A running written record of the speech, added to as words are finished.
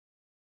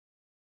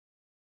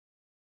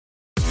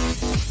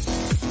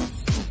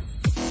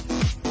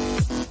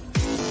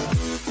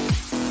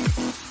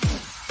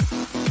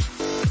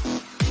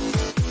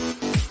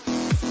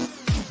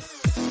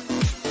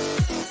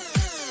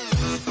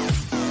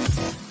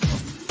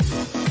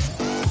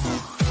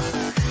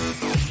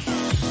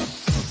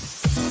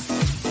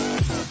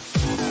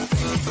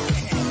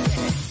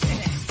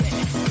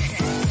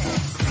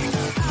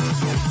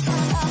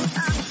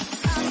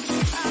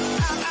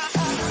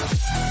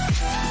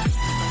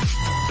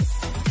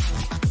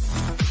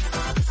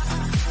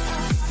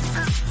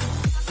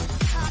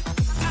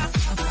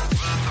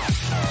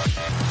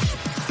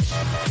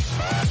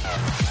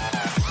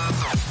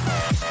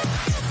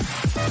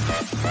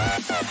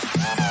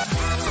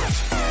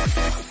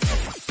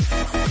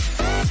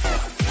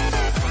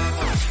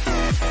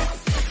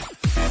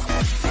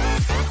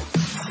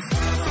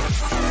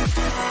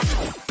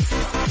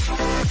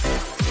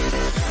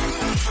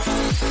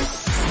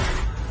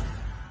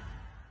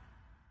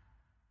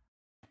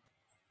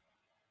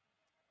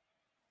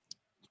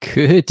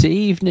Good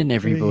evening, Three.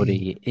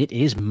 everybody. It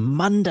is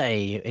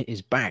Monday. It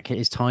is back. It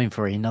is time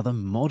for another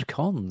Mod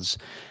Cons.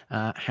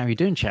 How are you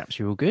doing, chaps?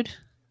 You all good?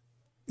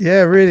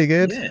 Yeah, really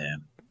good. Yeah,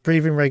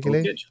 Breathing all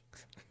regularly. good.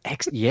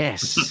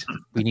 Yes,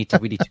 we need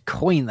to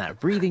coin that,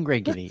 breathing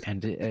regularly,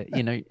 and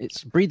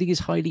it's breathing is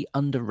highly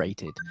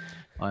underrated.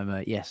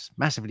 I'm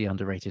massively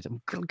underrated.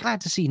 I'm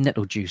glad to see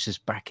Nettle Juice is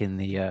back in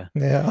the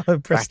Yeah, I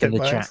pressed back in it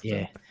the by chat.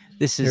 accident. Yeah,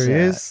 this Here is he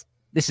is.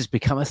 this has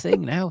become a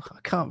thing now. I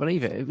can't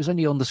believe it. It was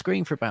only on the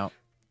screen for about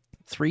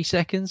 3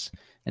 seconds,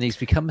 and he's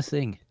become a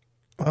thing.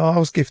 Oh, I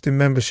was gifting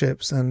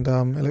memberships, and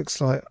it looks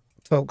like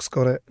Tolk's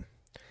got it.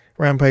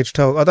 Rampage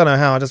Tolk. I don't know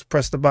how. I just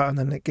pressed the button,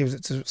 and it gives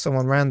it to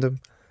someone random.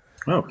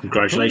 Well,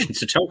 congratulations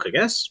to Tolk, I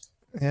guess.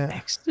 Yeah.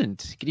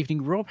 Excellent. Good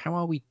evening, Rob. How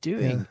are we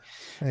doing?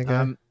 There you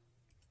go.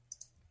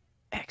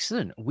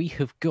 Excellent. We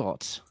have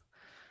got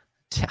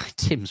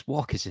Tim's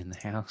Walker's in the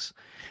house.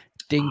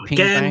 Ding, ping,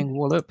 Again. bang,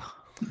 wallop.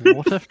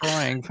 What a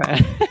frying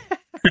pan.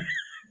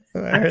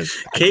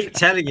 Keep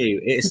telling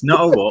you, it's not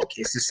a wok,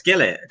 it's a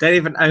skillet. I don't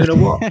even own a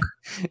wok.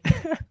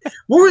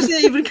 Where was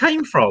it even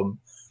came from?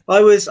 I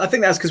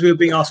think that's because we were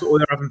being asked what we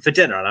were having for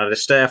dinner, and I had a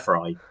stir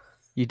fry.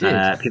 You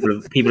did.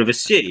 People have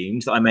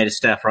assumed that I made a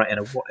stir fry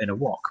in a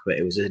wok, but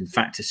it was in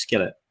fact a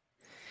skillet.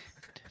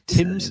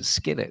 Tim's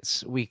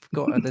Skillets. We've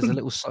got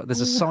there's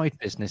a side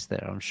business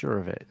there. I'm sure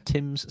of it.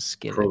 Tim's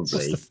Skillets.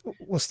 Probably.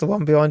 What's the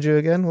one behind you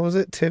again? What was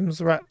it?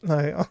 Tim's Rat?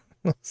 No,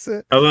 what's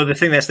it? Oh, well, the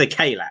thing that's the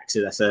Kalax.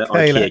 That's a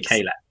Kalax.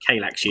 IKEA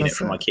Kalax unit That's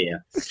from it.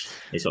 IKEA.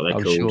 Is what they're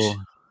called.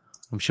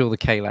 I'm sure the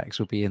Kalax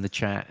will be in the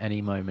chat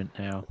any moment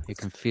now. You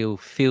can feel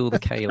the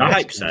Kalax. I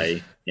hope so.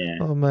 Yeah.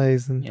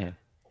 Amazing. Yeah.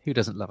 Who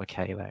doesn't love a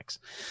Kalax?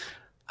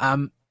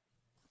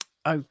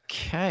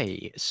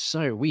 Okay,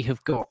 so we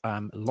have got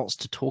lots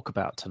to talk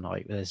about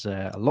tonight. There's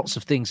lots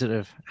of things that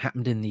have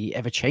happened in the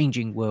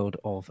ever-changing world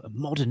of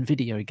modern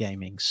video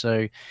gaming.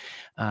 So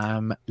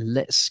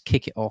let's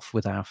kick it off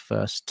with our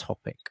first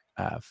topic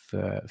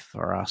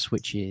for us,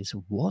 which is,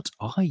 what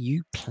are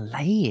you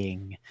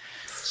playing?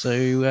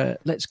 So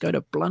let's go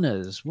to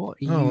Blunners. What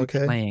are you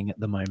playing at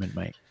the moment,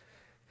 mate?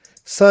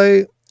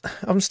 So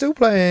I'm still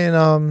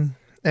playing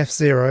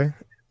F-Zero.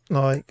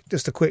 Like,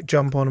 just a quick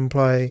jump on and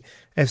play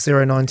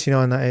F-Zero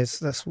 99.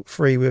 That's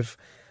free with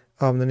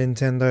the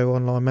Nintendo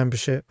Online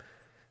membership.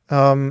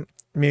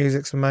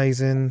 Music's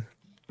amazing,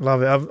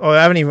 love it.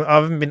 I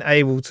haven't been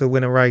able to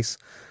win a race.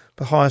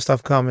 The highest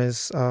I've come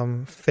is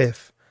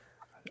 5th,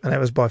 and it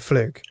was by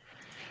fluke.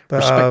 But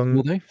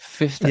respectable though,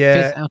 fifth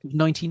out of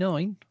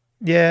 99.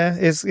 Yeah,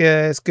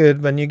 it's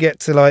good when you get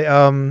to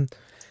know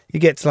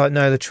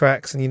the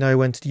tracks, and you know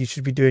when you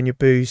should be doing your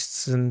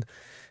boosts, and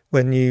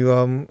when you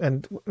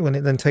and when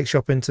it then takes you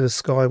up into the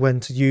sky,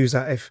 when to use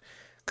that,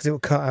 because it will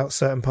cut out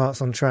certain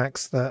parts on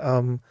tracks that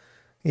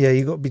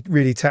you got to be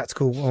really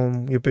tactical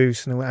on your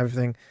boost and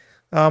everything.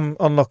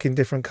 Unlocking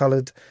different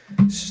coloured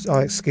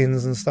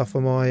skins and stuff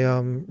on my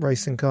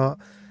racing kart.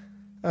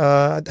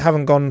 I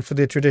haven't gone for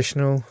the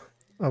traditional.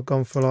 I've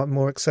gone for like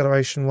more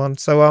acceleration one.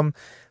 So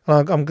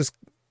I'm just,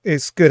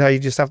 it's good how you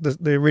just have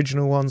the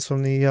original ones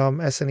from the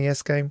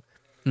SNES game.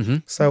 Mm-hmm.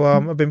 So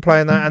I've been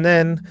playing that, and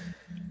then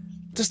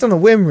just on a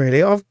whim,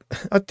 really.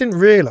 I didn't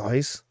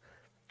realise,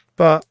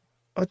 but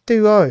I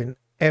do own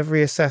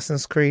every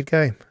Assassin's Creed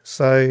game.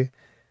 So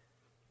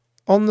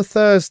on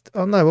the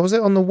on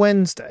the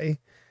Wednesday,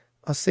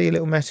 I see a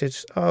little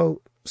message. Oh,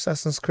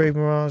 Assassin's Creed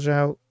Mirage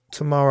out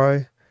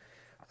tomorrow,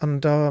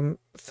 and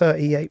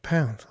 £38.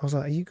 I was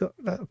like, you got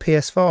that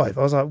PS5?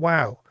 I was like,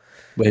 wow.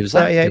 Where was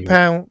that?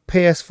 £38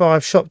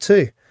 PS5 shop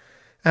 2,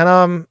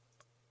 and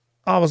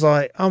I was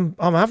like, I'm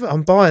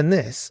buying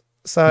this.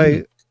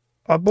 So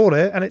I bought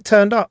it, and it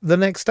turned up the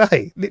next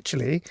day,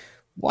 literally.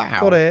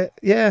 Wow. Got it,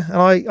 yeah.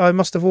 And I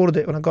must have ordered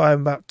it when I got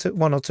home about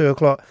 1 or 2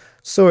 o'clock.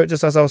 Saw it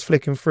just as I was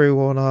flicking through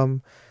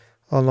on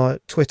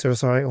like Twitter or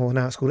something, or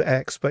now it's called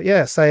X. But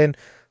yeah, saying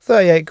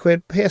 38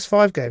 quid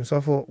PS5 game. So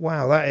I thought,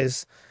 wow,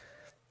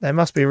 there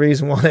must be a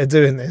reason why they're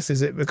doing this.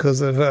 Is it because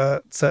of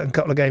certain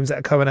couple of games that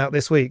are coming out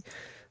this week?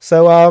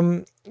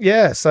 So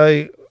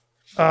so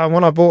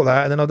when I bought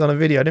that, and then I've done a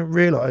video, I didn't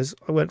realise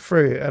I went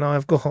through, and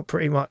I've got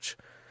pretty much,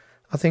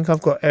 I think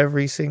I've got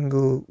every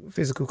single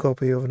physical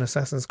copy of an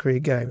Assassin's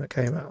Creed game that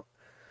came out.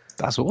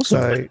 That's awesome.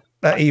 So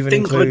that even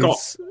includes, I've got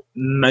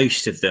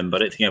most of them,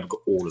 but I don't think I've got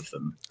all of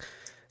them.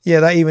 Yeah,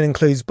 that even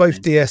includes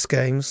both DS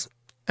games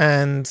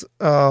and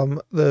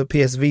the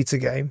PS Vita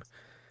game,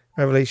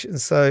 Revelation.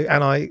 So,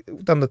 and I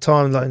done the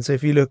timeline. So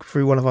if you look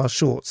through one of our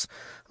shorts,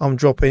 I'm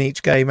dropping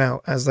each game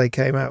out as they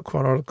came out,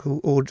 chronological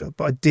order.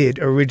 But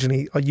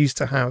I used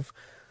to have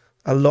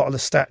a lot of the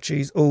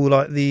statues, all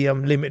like the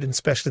limited and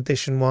special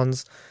edition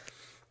ones,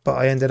 but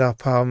I ended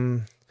up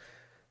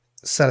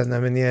selling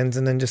them in the end,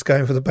 and then just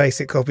going for the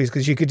basic copies,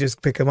 because you could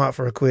just pick them up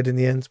for £1 in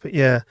the end. But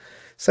yeah,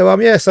 so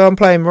I'm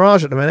playing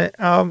Mirage at the minute.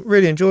 I'm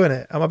really enjoying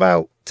it. I'm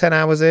about 10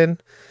 hours in.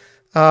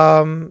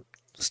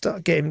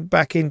 Start getting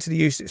back into the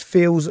use. It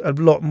feels a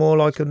lot more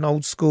like an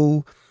old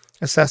school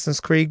Assassin's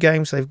Creed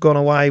game. So they've gone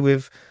away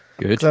with.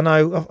 Good. I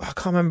know, I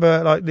can't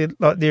remember,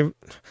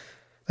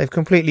 they've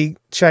completely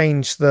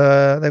changed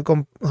they've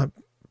gone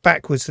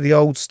backwards to the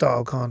old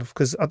style kind of,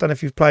 because I don't know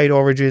if you've played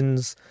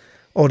Origins,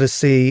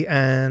 Odyssey,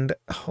 and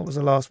what was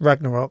the last,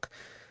 Ragnarok.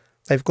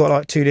 They've got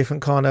like two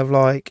different kind of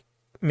like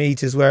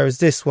meters, whereas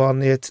this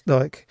one, it's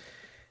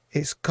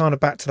kind of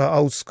back to that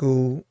old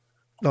school,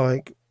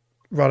 like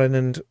running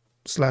and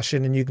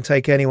slashing, and you can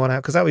take anyone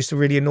out, because that used to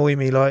really annoy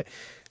me. Like,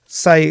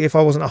 say if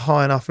I wasn't a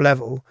high enough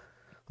level,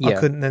 I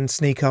couldn't then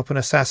sneak up and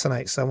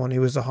assassinate someone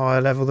who was a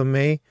higher level than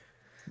me.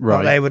 Right.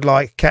 Like, they would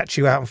like catch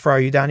you out and throw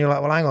you down. You're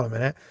like, well, hang on a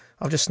minute,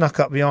 I've just snuck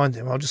up behind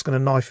him, I'm just going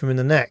to knife him in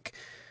the neck.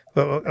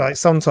 But like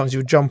sometimes you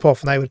would jump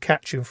off and they would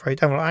catch you and throw you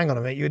down. Like, hang on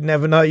a minute, you'd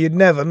never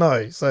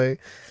know. So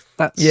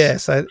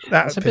so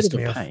that pissed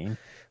me off. Pain.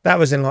 That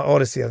was in like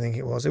Odyssey, I think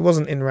it was. It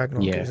wasn't in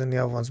Ragnarok, it was in the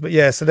other ones. But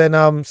yeah, so then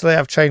so they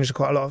have changed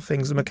quite a lot of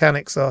things. The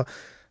mechanics are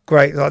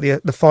great, like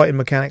the fighting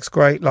mechanics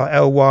great, like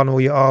L1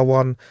 or your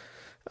R1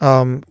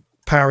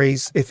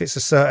 parries. If it's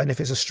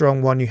a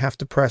strong one, you have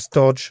to press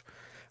dodge,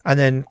 and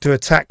then to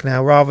attack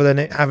now, rather than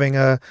it having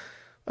a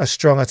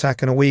strong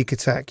attack and a weak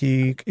attack,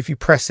 if you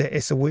press it,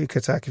 it's a weak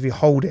attack. If you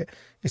hold it,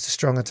 it's a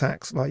strong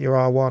attack, like your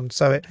R1.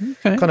 So it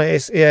kind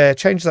of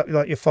changes up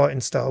like your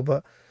fighting style.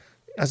 But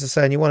as I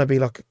say, and you want to be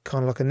like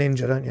kind of like a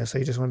ninja, don't you? So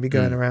you just want to be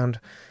going around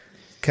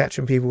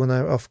catching people when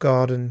they're off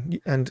guard, and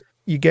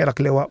you get like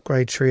a little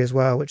upgrade tree as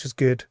well, which is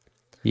good.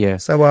 Yeah.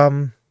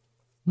 So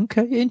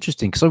okay,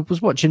 interesting. Because I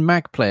was watching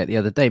Mag play it the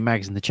other day.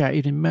 Mag's in the chat.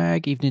 Evening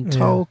Mag, evening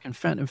Tolk and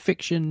Phantom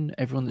Fiction.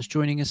 Everyone that's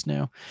joining us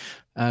now.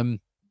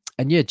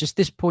 And yeah, just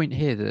this point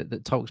here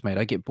that Tolk's made.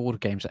 I get bored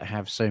of games that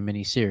have so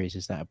many series.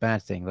 Is that a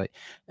bad thing? Like,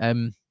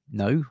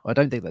 no, I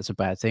don't think that's a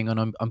bad thing. And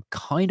I'm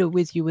kind of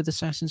with you with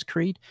Assassin's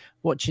Creed.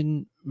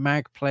 Watching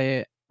Mag play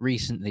it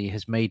recently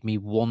has made me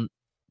want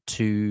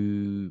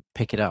to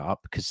pick it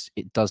up, because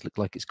it does look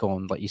like it's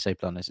gone, like you say,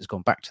 Blunders, it's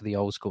gone back to the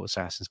old school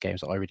Assassin's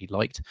games that I really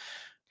liked.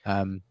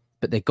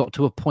 But they got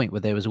to a point where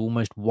there was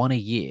almost one a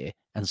year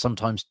and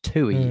sometimes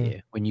two a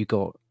year when you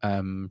got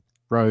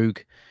Rogue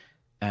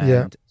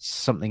and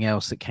something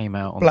else that came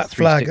out on Black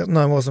Flag.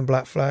 No, it wasn't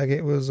Black Flag.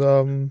 It was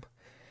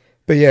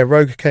but yeah,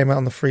 Rogue came out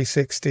on the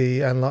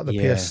 360 and like the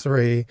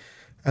PS3,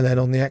 and then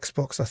on the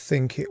Xbox I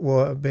think it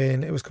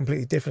was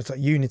completely different. It's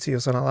like Unity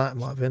or something like that, it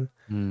might have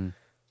been.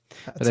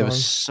 But there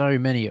was so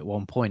many at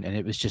one point, and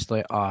it was just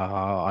like,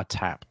 I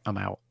tap, I'm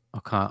out.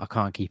 I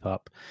can't keep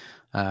up.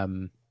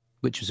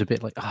 Which was a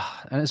bit like,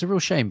 and it's a real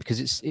shame, because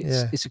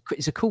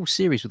it's a cool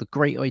series with a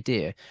great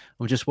idea.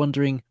 I'm just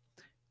wondering,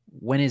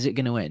 when is it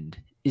going to end?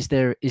 Is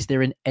there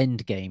an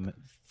end game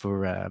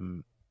for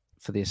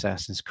the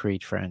Assassin's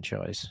Creed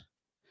franchise?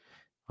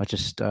 I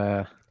just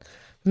no,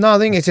 I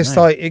think it's just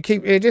like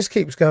it just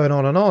keeps going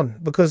on and on,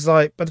 because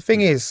like, but the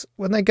thing is,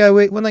 when they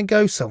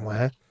go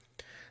somewhere,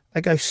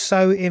 they go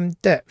so in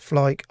depth.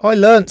 Like, I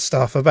learnt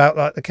stuff about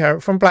like the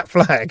character from Black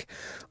Flag.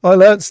 I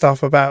learnt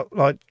stuff about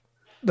like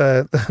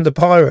the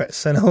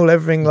pirates and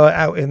everything like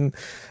out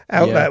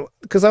there,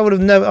 because I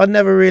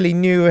never really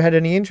knew or had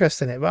any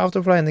interest in it. But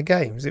after playing the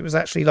games, it was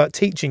actually like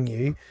teaching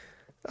you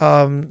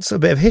so a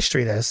bit of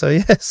history there.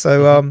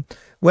 So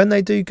when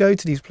they do go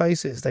to these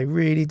places, they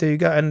really do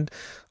go. And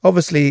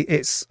obviously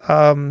it's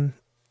a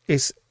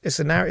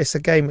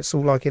game that's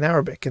all like in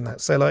Arabic and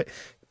that. So like,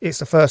 it's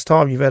the first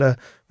time you've had a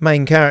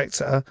main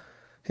character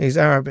who's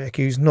Arabic,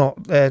 who's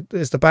not there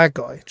as the bad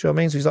guy. Do you know what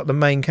I mean? So he's like the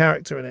main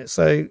character in it.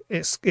 So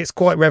it's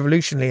quite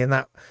revolutionary in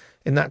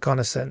that kind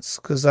of sense,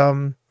 because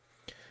they're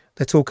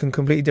talking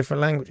completely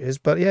different languages.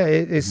 But yeah,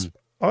 it's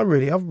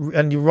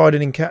and you're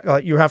riding in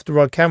like, you have to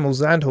ride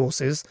camels and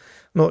horses,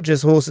 not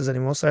just horses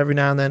anymore. So every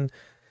now and then,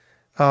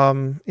 but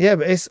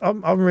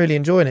I'm really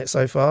enjoying it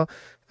so far.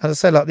 As I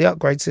said, like, the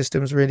upgrade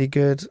system's really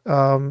good.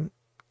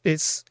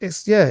 It's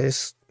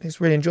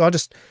really enjoyable.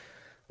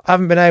 I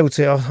haven't been able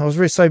to. I was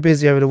really so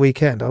busy over the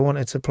weekend. I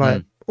wanted to play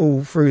it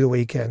all through the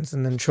weekends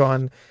and then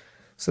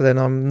so then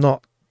I'm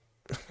not,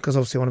 because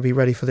obviously I want to be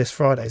ready for this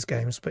Friday's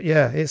games. But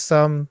yeah, it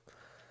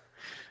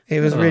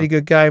was a really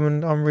good game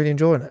and I'm really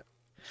enjoying it.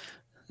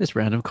 This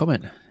random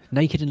comment: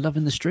 naked and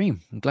loving the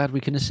stream. I'm glad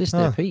we can assist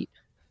there, Pete.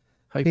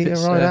 Hope Pete,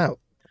 it's ride out.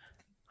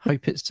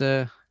 Hope it's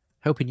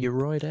helping you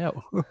ride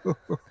out.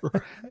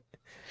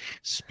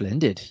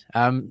 Splendid.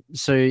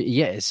 So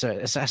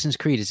Assassin's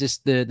Creed, is this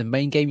the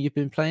main game you've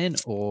been playing,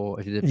 or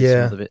have there been some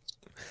other bits?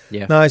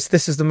 Yeah. No,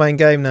 this is the main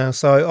game now.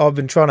 So I've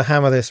been trying to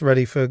hammer this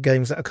ready for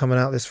games that are coming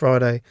out this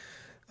Friday.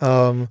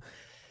 So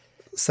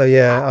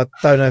yeah, I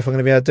don't know if I'm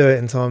going to be able to do it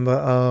in time,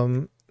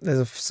 but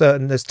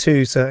there's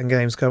two certain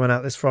games coming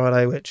out this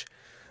Friday, which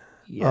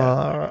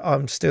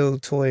I'm still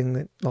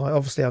toying. Like,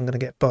 obviously I'm going to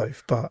get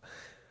both, but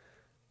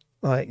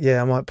like,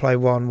 I might play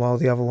one while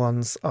the other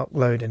one's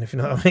uploading, if you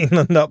know what I mean,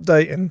 and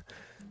updating.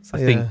 So,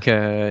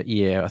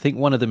 I think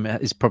one of them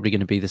is probably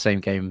going to be the same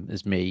game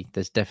as me.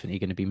 There's definitely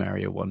going to be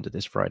Mario Wonder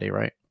this Friday,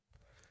 right?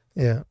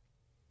 Yeah.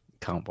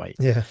 Can't wait.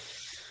 Yeah.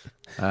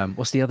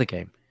 What's the other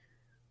game?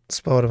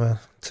 Spider-Man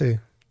 2.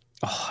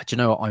 Oh, do you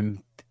know what?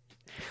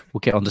 We'll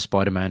get on to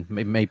Spider-Man.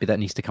 Maybe that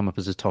needs to come up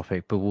as a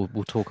topic, but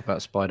we'll talk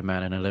about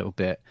Spider-Man in a little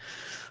bit.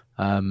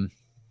 The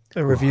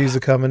reviews are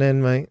coming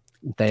in, mate.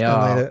 They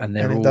are, and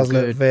they're all it does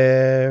good. look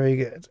very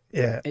good.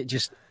 Yeah. It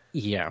just,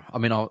 Yeah, I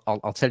mean,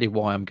 I'll tell you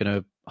why I'm going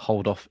to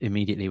hold off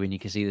immediately when you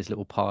can see this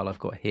little pile I've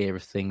got here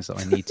of things that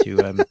I need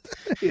to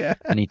Yeah.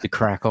 I need to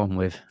crack on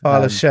with.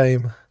 Pile of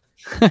shame.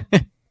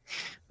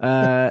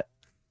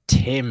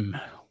 Tim,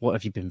 what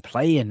have you been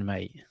playing,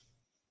 mate?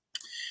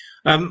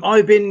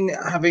 I've been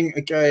having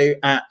a go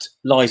at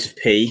Lies of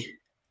P,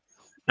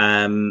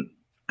 and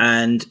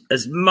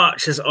as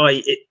much as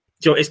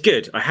it's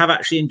good. I have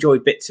actually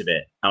enjoyed bits of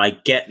it, and I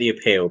get the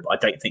appeal, but I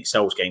don't think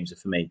Souls games are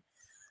for me.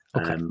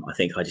 Okay. I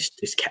think I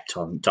just kept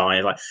on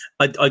dying. Like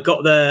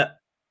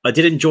I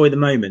did enjoy the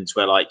moments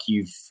where like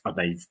you've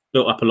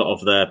built up a lot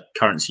of the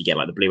currency you get,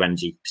 like the blue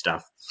energy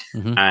stuff,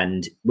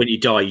 and when you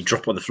die, you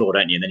drop on the floor,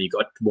 don't you? And then you've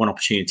got one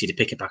opportunity to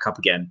pick it back up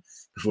again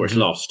before it's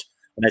lost.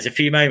 And there's a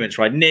few moments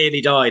where I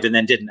nearly died and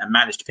then didn't, and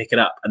managed to pick it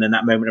up. And then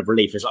that moment of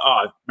relief is like,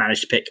 oh, I've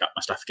managed to pick up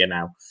my stuff again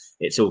now.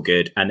 It's all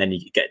good. And then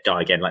you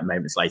die again like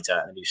moments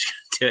later, and you just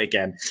do it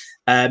again.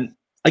 I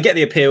get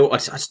the appeal. I'm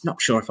just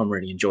not sure if I'm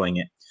really enjoying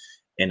it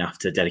enough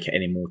to dedicate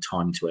any more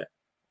time to it.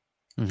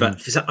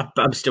 But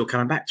I'm still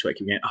coming back to it.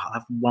 Going, I'll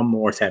have one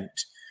more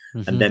attempt,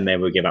 and then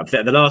maybe we'll give up.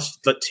 The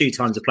last 2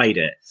 times I played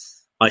it,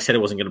 I said I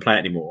wasn't going to play it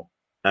anymore,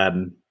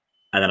 and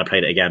then I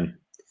played it again.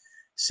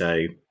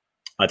 So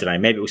I don't know.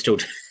 Maybe it will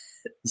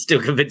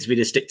still convince me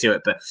to stick to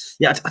it. But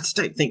yeah, I just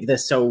don't think the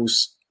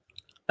Souls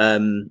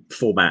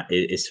format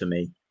is for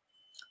me.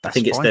 I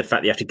think it's the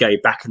fact that you have to go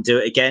back and do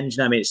it again. Do you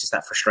know what I mean? It's just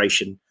that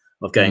frustration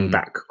of going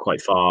back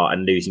quite far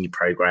and losing your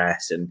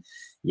progress. And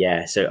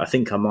yeah, so I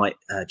think I might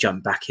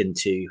jump back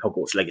into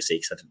Hogwarts Legacy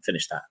because I didn't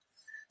finish that.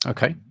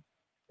 Okay.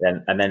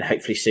 And then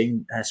hopefully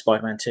soon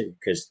Spider-Man 2,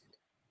 because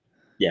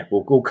yeah,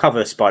 we'll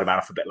cover Spider-Man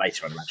off a bit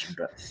later, I imagine.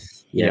 But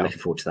yeah, looking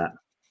forward to that.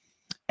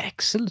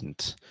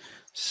 Excellent.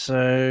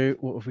 So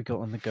what have we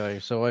got on the go?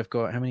 So I've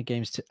got how many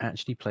games to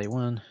actually play?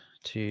 1,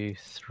 2,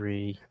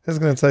 3. It's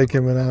going to take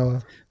him an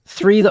hour.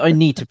 3 that I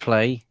need to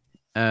play.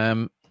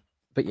 But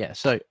yeah,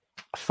 so I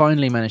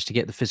finally managed to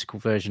get the physical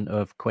version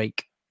of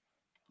Quake,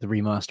 the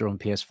remaster on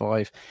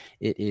PS5.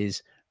 It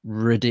is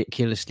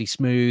ridiculously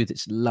smooth.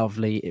 It's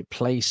lovely. It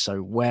plays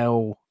so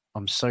well.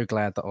 I'm so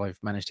glad that I've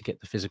managed to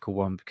get the physical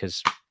one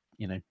because,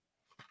 you know,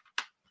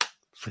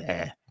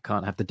 I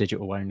can't have the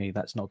digital only.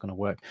 That's not going to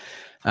work.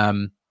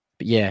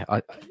 But yeah,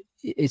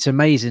 it's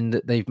amazing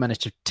that they've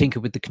managed to tinker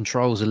with the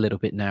controls a little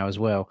bit now as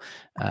well,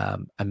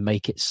 and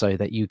make it so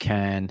that you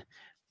can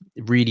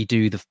really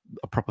do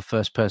a proper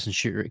first-person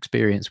shooter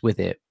experience with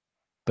it,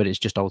 but it's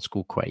just old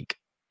school Quake.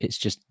 It's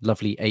just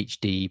lovely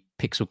HD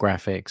pixel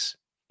graphics.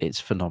 It's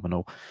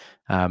phenomenal.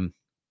 For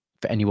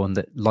anyone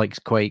that likes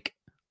Quake,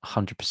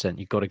 100%,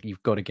 you've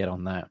got to get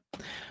on that.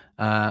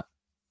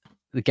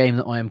 The game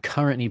that I am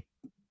currently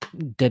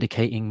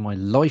dedicating my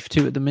life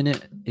to at the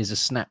minute is a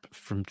snap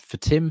for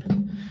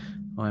Tim.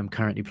 I am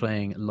currently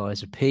playing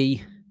Lies of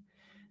P.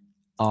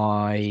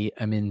 I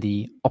am in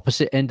the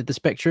opposite end of the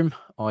spectrum.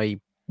 I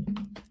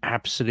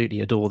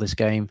absolutely adore this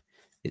game.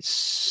 It's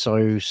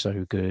so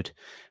good.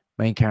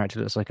 Main character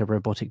looks like a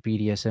robotic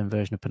BDSM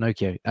version of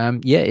Pinocchio.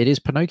 Yeah, it is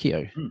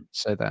Pinocchio.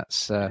 So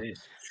that's I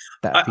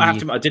have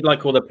to. I did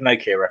like all the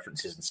Pinocchio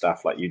references and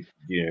stuff. Like you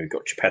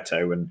got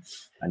Geppetto and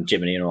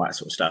Jiminy and all that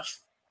sort of stuff.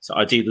 So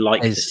I do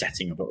like the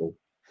setting of it all.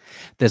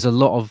 There's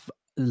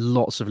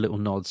lots of little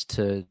nods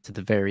to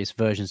the various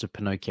versions of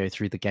Pinocchio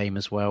through the game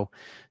as well.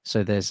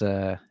 So there's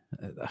a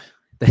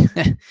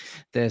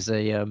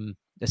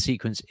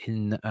sequence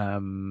in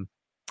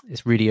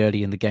it's really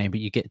early in the game, but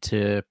you get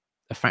to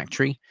a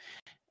factory.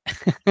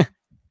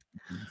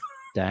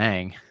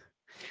 Dang.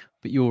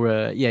 But you're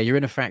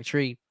in a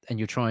factory and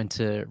you're trying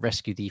to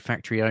rescue the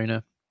factory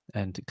owner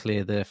and to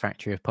clear the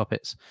factory of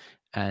puppets.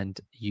 And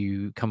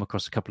you come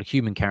across a couple of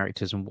human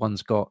characters, and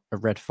one's got a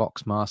red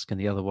fox mask and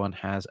the other one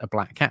has a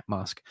black cat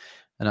mask.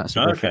 And that's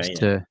a reference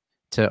to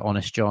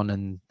Honest John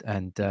and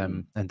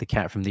the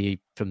cat from the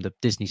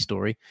Disney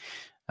story.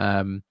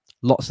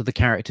 Lots of the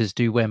characters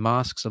do wear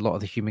masks. A lot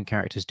of the human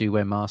characters do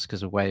wear masks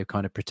as a way of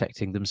kind of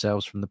protecting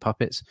themselves from the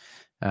puppets.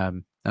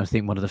 And I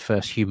think one of the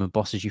first human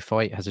bosses you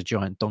fight has a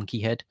giant donkey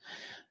head,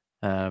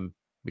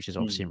 which is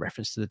obviously in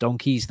reference to the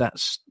donkeys.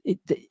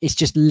 It's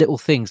just little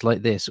things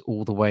like this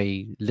all the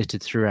way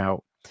littered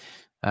throughout.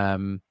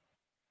 And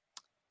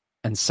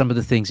some of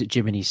the things that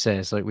Jiminy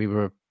says, like we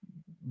were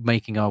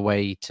making our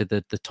way to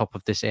the top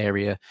of this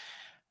area,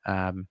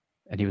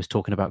 and he was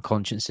talking about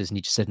consciences, and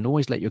he just said, and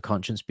always let your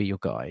conscience be your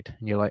guide.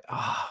 And you're like,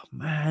 oh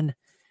man,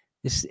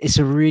 it's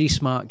a really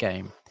smart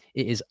game.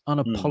 It is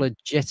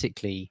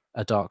unapologetically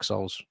a Dark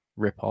Souls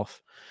ripoff.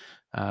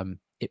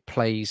 It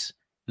plays,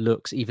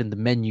 looks, even the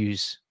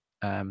menus,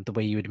 the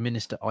way you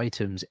administer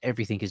items,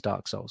 everything is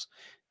Dark Souls.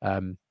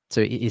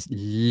 So it is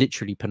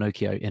literally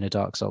Pinocchio in a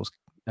Dark Souls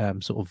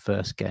sort of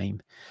verse game.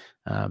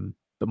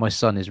 But my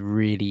son is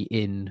really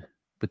in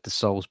with the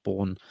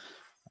Soulsborne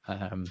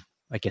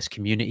I guess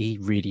community.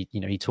 Really,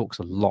 he talks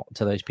a lot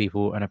to those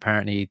people, and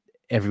apparently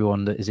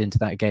everyone that is into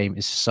that game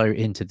is so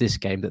into this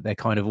game that they're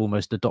kind of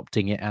almost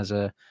adopting it as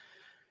an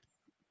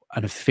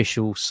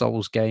official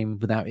Souls game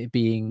without it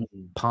being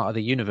part of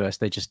the universe.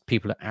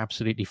 People are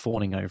absolutely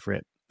fawning over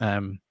it.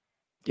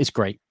 It's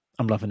great.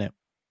 I'm loving it.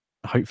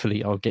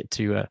 hopefully I'll get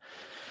to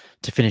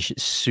finish it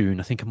soon.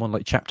 I think I'm on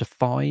like chapter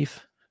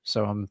 5,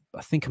 so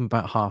I think I'm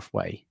about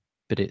halfway.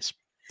 But it's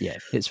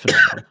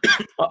phenomenal.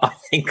 I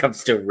think I'm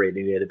still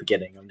really near the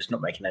beginning. I'm just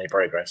not making any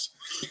progress.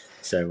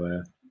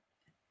 So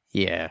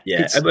yeah.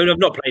 I mean, I've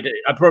not played it.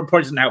 I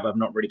probably doesn't help. I've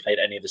not really played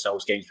any of the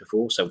Souls games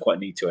before, so I'm quite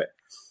new to it.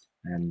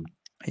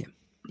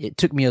 It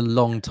took me a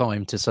long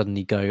time to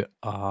suddenly go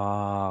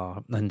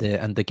and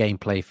the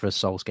gameplay for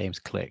Souls games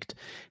clicked.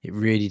 It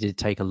really did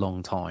take a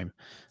long time.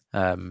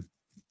 But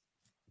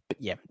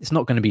yeah, it's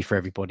not going to be for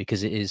everybody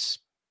because it's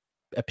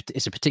a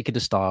particular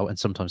style, and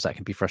sometimes that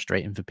can be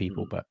frustrating for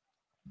people. But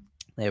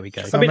there we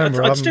go. I mean,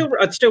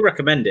 I'd still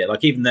recommend it.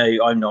 Like, even though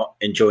I'm not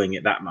enjoying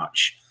it that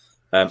much,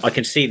 I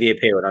can see the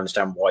appeal and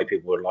understand why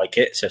people would like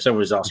it. So if someone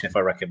was asking if I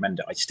recommend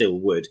it, I still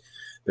would,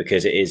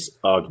 because it is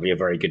arguably a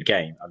very good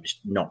game. I'm just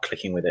not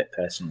clicking with it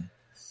personally.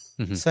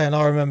 Mm-hmm. Saying,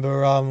 I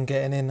remember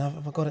getting in.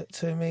 Have I got it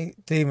to me?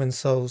 Demon's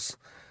Souls,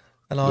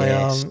 and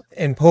I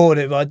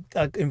imported it. But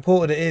I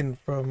imported it in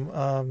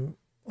from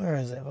where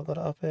is it? Have I got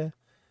it up here?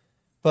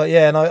 But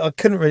yeah, and I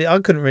couldn't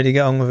really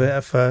get on with it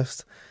at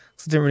first.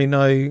 I didn't really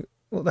know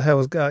what the hell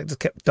was going. I just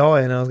kept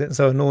dying. I was getting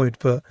so annoyed.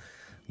 But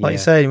like you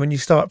say, when you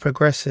start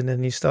progressing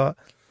and you start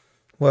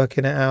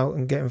working it out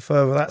and getting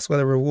further, that's where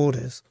the reward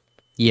is.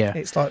 Yeah,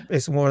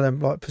 it's more of them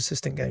like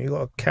persistent game. You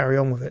got to carry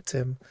on with it,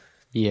 Tim.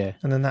 Yeah,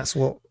 and then that's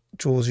what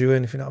draws you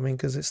in, if you know what I mean,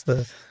 because it's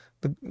the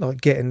like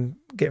getting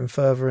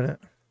further in it.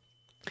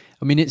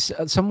 I mean, it's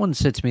someone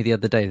said to me the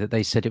other day that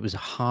they said it was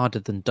harder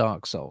than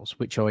Dark Souls,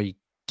 which I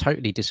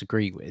totally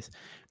disagree with,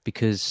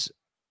 because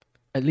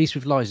at least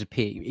with Lies of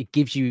P, it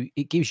gives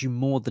you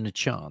more than a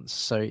chance.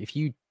 So if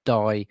you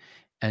die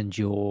and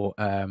you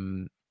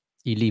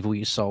leave all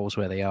your souls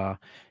where they are,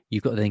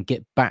 you've got to then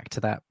get back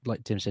to that,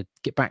 like Tim said,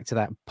 get back to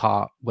that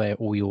part where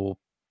all your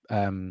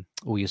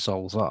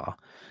souls are.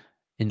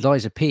 In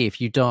Lies of P,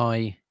 if you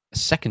die a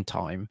second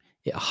time,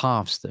 it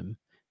halves them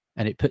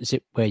and it puts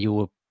it where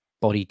your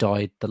body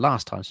died the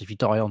last time. So if you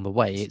die on the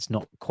way, it's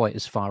not quite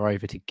as far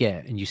over to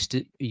get, and you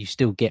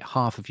still get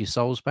half of your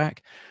souls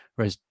back.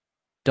 Whereas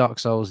Dark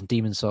Souls and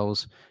Demon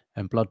Souls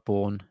and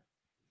Bloodborne,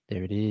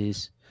 there it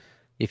is.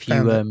 If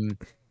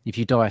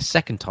you die a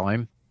second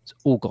time, it's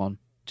all gone.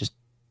 Just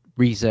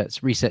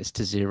resets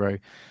to 0.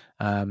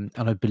 And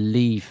I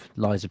believe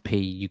Lies of P,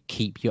 you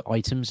keep your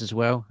items as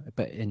well,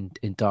 but in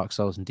Dark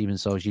Souls and Demon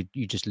Souls,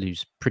 you just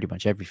lose pretty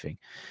much everything.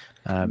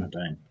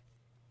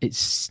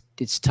 It's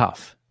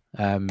tough.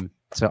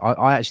 So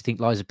I actually think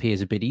Lies of P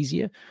is a bit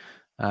easier.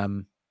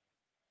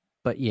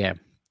 But yeah,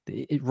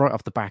 right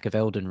off the back of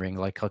Elden Ring,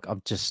 like I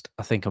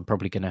think I'm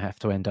probably going to have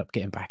to end up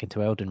getting back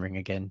into Elden Ring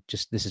again.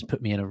 Just this has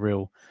put me in a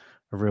real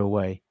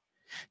way.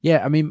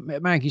 Yeah, I mean,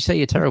 Mag, you say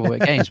you're terrible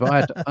at games,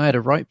 but I had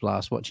a right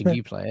blast watching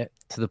you play it,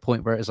 to the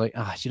point where it was like,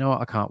 do you know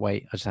what? I can't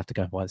wait. I just have to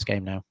go and buy this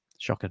game now.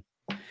 Shocking.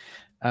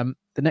 The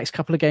next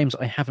couple of games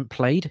I haven't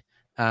played,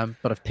 but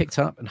I've picked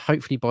up, and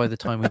hopefully by the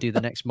time we do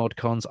the next mod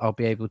cons, I'll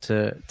be able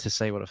to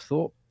say what I've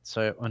thought.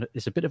 So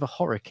it's a bit of a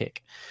horror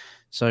kick.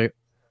 So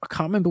I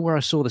can't remember where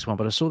I saw this one,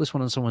 but I saw this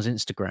one on someone's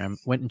Instagram,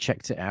 went and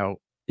checked it out.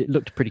 It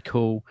looked pretty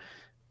cool.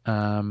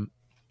 And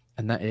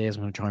that is,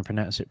 I'm going to try and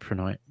pronounce it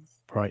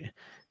right.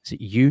 Is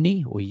it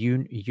Uni or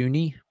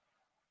Uni?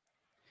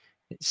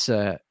 It's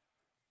like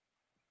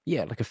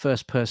a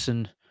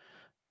first-person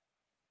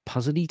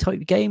puzzly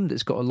type game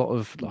that's got a lot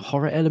of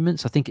horror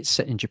elements. I think it's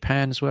set in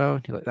Japan as well.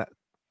 You're like, that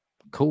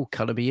cool,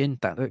 color me in.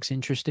 That looks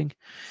interesting.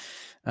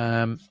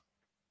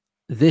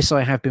 This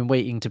I have been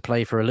waiting to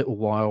play for a little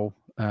while.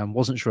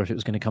 Wasn't sure if it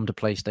was going to come to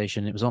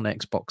PlayStation. It was on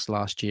Xbox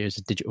last year as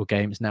a digital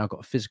game. It's now got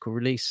a physical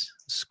release.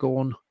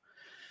 Scorn.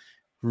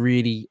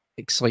 Really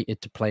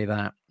excited to play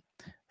that.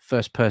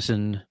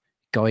 First-person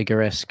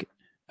Geiger-esque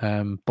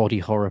body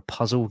horror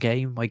puzzle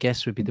game, I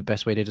guess, would be the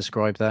best way to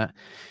describe that.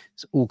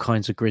 It's all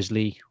kinds of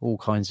grisly, all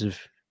kinds of,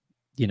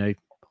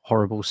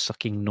 horrible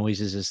sucking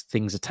noises as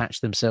things attach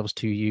themselves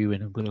to you,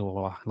 and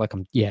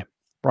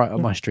right up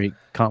my street.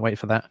 Can't wait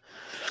for that.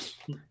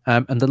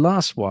 And the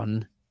last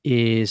one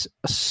is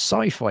a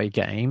sci-fi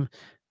game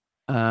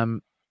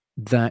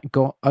that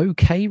got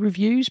okay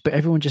reviews, but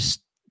everyone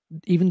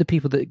even the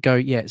people that go,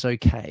 yeah, it's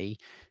okay,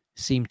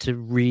 seem to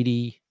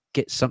really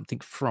get something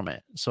from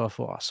it. So I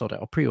thought, sod it,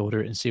 I'll pre-order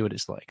it and see what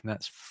it's like. And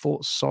that's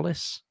Fort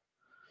Solis.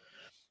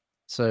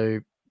 So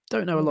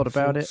don't know a lot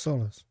about it.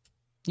 Solace.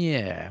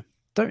 Yeah,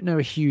 don't know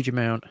a huge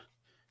amount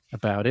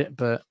about it,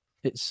 but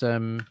it's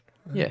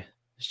it's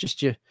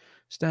just your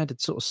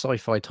standard sort of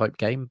sci-fi type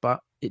game,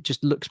 but it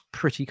just looks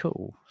pretty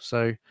cool.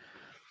 So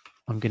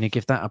I'm going to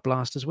give that a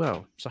blast as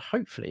well. So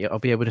hopefully I'll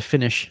be able to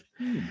finish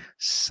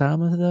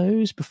some of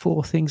those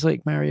before things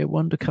like Mario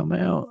Wonder come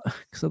out,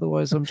 because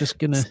otherwise I'm just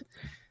going to...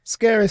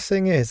 Scariest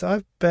thing is,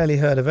 I've barely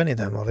heard of any of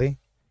them, Ollie.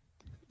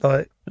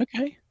 Like,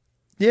 okay,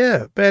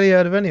 yeah, barely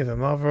heard of any of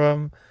them.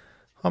 Either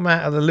I'm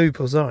out of the loop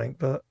or something,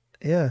 but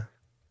yeah.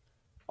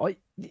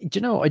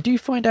 I do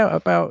find out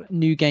about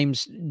new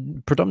games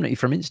predominantly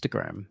from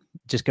Instagram,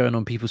 just going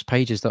on people's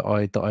pages that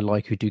I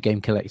like, who do game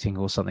collecting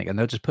or something, and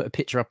they'll just put a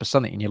picture up of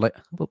something, and you're like,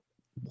 well,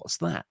 what's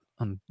that?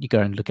 and you go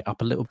and look it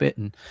up a little bit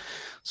and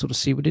sort of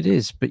see what it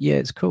is. But yeah,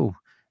 it's cool.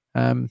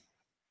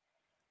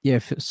 Yeah,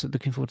 so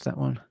looking forward to that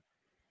one.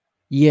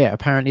 Yeah,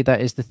 apparently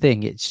that is the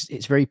thing.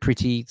 It's very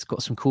pretty. It's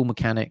got some cool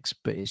mechanics,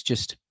 but it's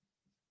just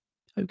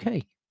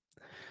okay.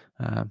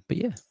 But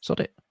yeah,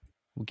 sod it.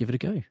 We'll give it a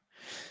go.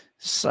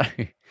 So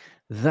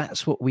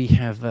that's what we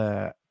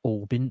have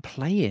all been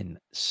playing.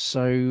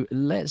 So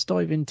let's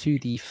dive into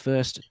the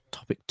first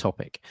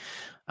topic.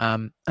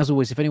 As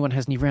always, if anyone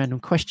has any random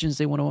questions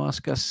they want to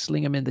ask us,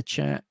 sling them in the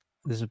chat.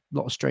 There's a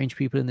lot of strange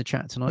people in the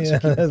chat tonight. Yeah,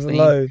 so there's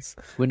loads.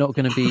 We're not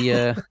going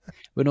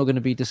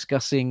to be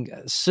discussing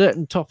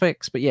certain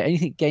topics, but yeah,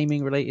 anything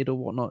gaming related or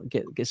whatnot.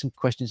 Get some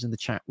questions in the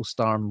chat. We'll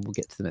star them. We'll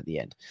get to them at the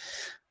end.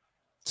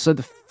 So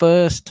the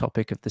first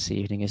topic of this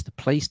evening is the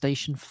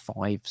PlayStation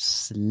 5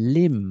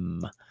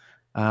 Slim.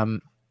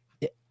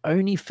 It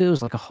only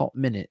feels like a hot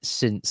minute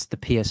since the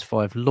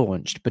PS5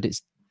 launched, but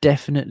it's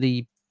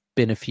definitely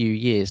been a few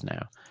years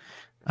now.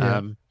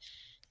 Yeah.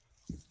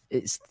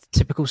 It's the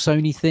typical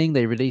Sony thing.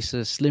 They release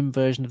a slim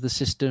version of the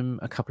system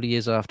a couple of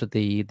years after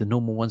the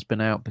normal one's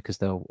been out because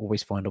they'll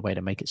always find a way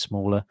to make it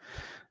smaller.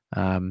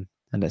 And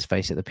let's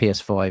face it, the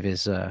PS5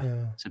 is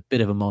it's a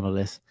bit of a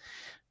monolith.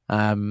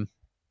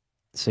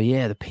 So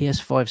yeah, the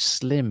PS5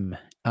 Slim.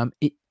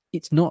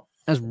 It's not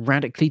as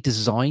radically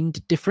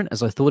designed different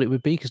as I thought it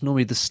would be, because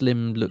normally the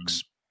Slim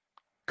looks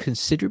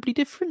considerably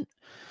different.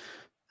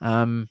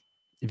 Have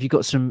you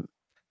got some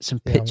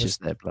pictures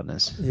there,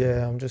 Blunners?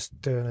 Yeah, I'm just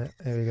doing it.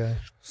 Here we go.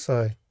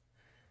 So,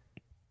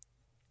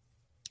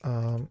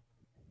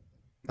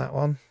 that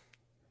one.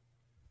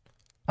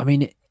 I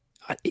mean,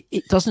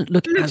 it doesn't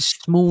look as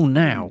small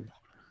now.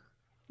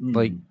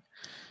 Like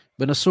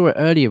when I saw it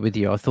earlier with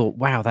you, I thought,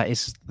 wow, that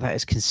is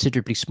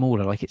considerably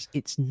smaller. Like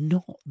it's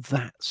not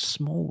that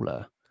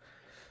smaller.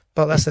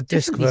 But that's a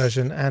disc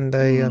version and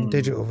a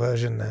digital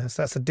version there.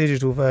 So that's a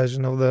digital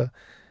version of the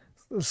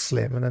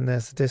Slim, and then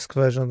there's the disc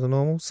version of the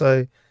normal.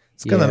 So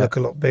it's going to look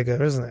a lot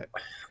bigger, isn't it?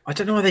 I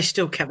don't know why they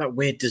still kept that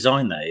weird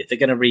design though. If they're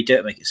going to redo it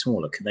and make it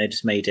smaller, can they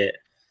just made it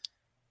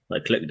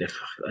like look?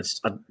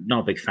 I'm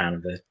not a big fan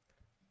of the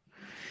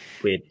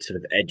weird sort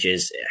of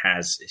edges it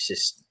has. It's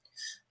just,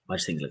 I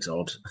just think it looks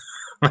odd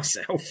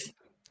myself.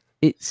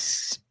 It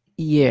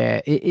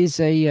is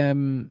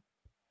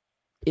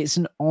it's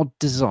an odd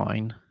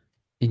design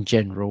in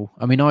general.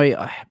 I mean,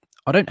 I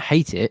don't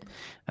hate it,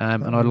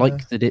 and I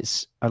like that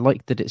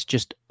it's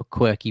just a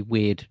quirky,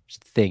 weird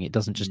thing. It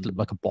doesn't just look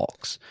like a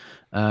box.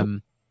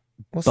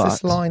 What's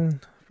this line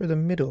through the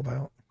middle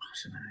about?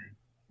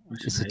 I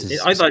just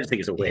think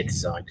it's a weird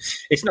design.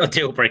 It's not a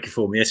deal breaker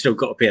for me. I still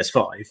got a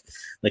PS5.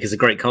 Like, it's a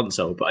great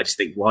console, but I just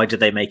think, why did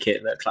they make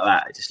it look like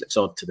that? It just looks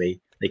odd to me.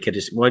 They could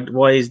just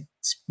why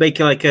make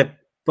it like a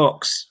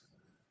box?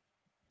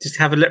 Just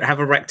have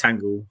a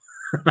rectangle.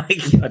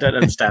 Like, I don't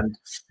understand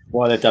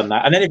why they've done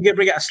that. And then if you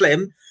bring out a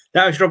Slim,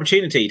 that was your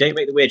opportunity. Don't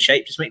make the weird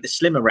shape. Just make the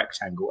Slim a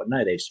rectangle. And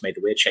no, they just made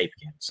the weird shape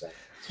again. So,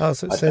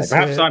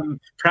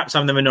 perhaps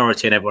I'm the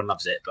minority and everyone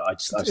loves it, but I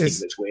just think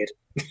it looks weird.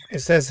 It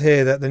says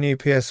here that the new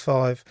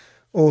PS5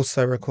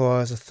 also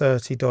requires a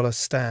 $30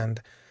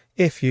 stand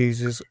if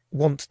users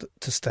want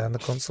to stand the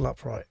console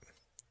upright.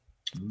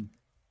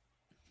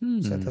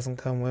 So it doesn't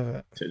come with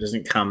it. So it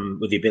doesn't come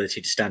with the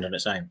ability to stand on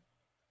its own.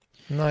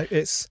 No,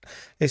 it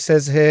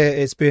says here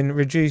it's been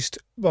reduced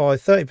by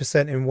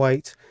 30% in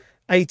weight,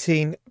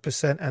 18%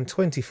 and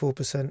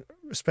 24%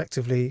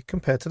 respectively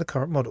compared to the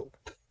current model.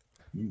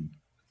 Well,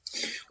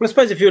 I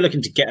suppose if you're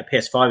looking to get a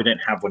PS5 and don't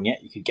have one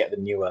yet, you could get the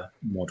newer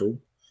model,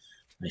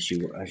 as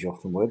you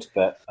often would.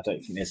 But I don't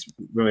think there's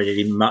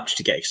really much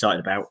to get excited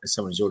about as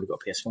someone who's already got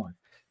a PS5.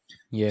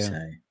 Yeah. So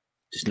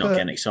just not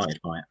getting excited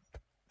by it.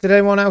 Did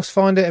anyone else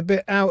find it a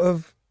bit out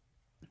of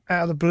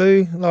the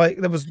blue? Like,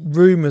 there was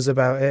rumours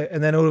about it,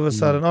 and then all of a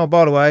sudden, oh,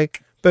 by the way,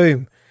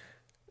 boom,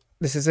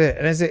 this is it.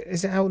 And is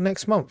it out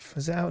next month?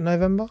 Is it out in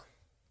November?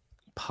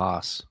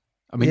 Pass.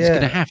 I mean,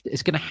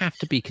 it's gonna have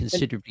to be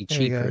considerably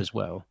cheaper as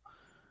well.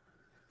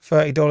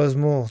 $30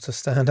 more to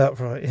stand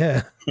upright.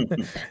 Yeah,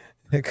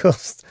 it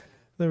costs.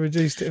 They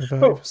reduced it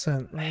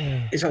 30%.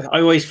 Yeah.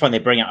 I always find they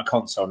bring out a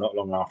console not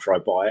long after I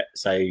buy it.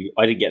 So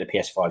I didn't get the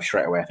PS5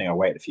 straight away. I think I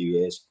waited a few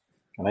years,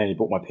 and I only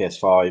bought my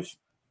PS5.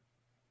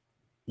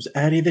 Was it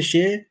earlier this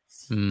year?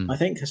 I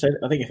think. So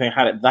I think if they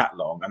had it that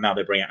long, and now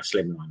they bring out a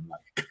slim line,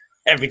 like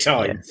every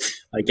time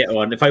I get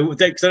one.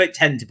 Because I don't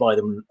tend to buy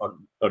them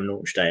on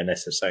launch day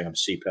unless they're saying I'm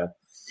super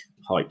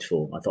hyped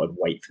for. I thought I'd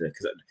wait for it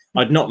because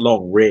I'd not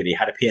long really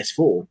had a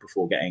PS4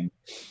 before the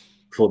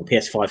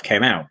PS5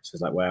 came out. So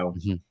it's like, well,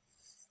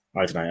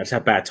 I don't know. I just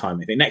had bad time.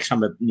 I think next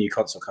time a new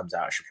console comes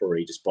out, I should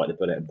probably just bite the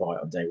bullet and buy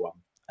it on day one,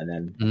 and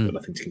then I've got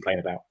nothing to complain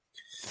about.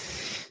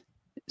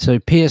 So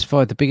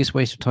PS5, the biggest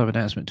waste of time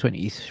announcement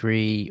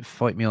 23.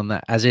 Fight me on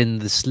that. As in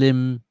the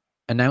Slim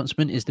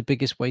announcement is the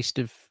biggest waste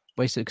of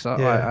because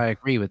I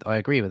agree with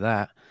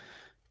that.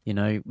 You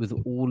know, with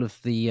all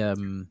of the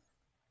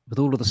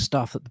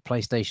stuff that the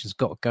PlayStation's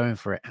got going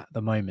for it at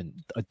the moment,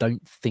 I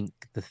don't think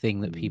the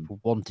thing that people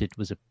wanted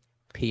was a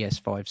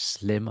PS5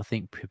 Slim. I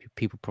think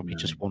people probably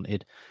just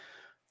wanted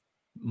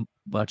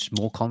well, just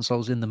more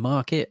consoles in the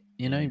market.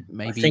 You know,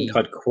 maybe. I think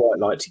I'd quite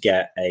like to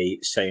get a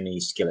Sony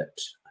skillet.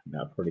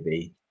 That'd probably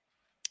be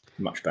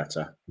much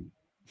better.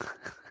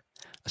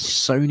 A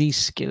Sony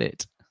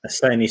skillet. A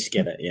Sony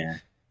skillet, yeah.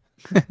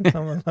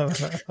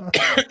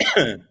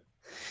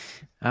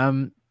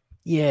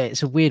 Yeah,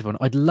 it's a weird one.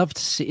 I'd love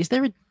to see. Is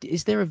there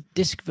a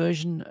disc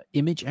version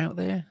image out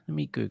there? Let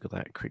me Google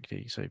that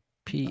quickly. So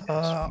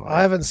PS5.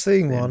 I haven't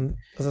seen one.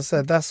 As I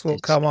said, that's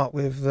what come up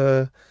with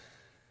the.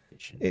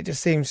 It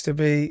just seems to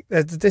be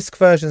there's the disc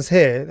versions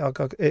here.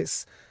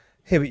 It's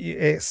here, but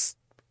it's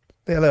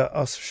yeah. Look,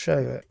 I'll show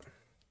you it.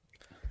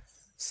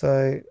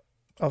 So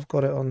I've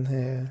got it on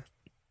here,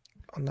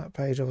 on that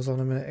page I was on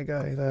a minute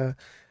ago. There,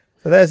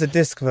 so there's a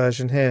disc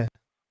version here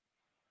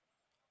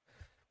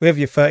with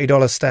your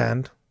 $30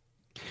 stand.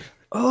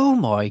 Oh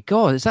my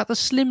god! Is that the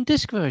slim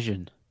disc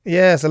version?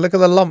 Yeah. So look at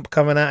the lump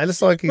coming out. It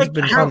looks like he's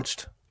been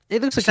punched.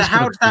 It looks like So it's how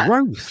got does that-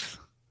 growth.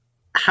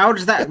 How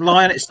does that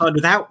lie on its side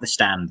without the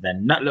stand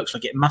then? That looks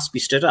like it must be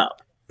stood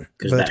up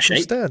because of that Vertical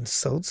shape. stand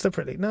sold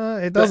separately. No,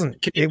 it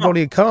doesn't. can you It not-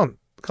 probably can't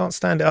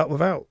stand it up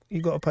without.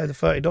 You got to pay the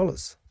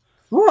 $30.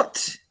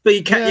 What? But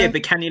you can, Yeah.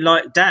 but can you lie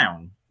it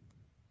down?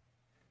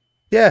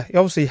 Yeah, you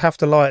obviously have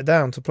to lie it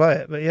down to play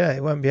it, but yeah,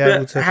 it won't be But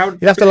able to. how-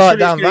 You'd have to but lie it surely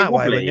down it's gonna that be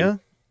way, wouldn't wobbly. you?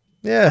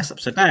 Yeah, That's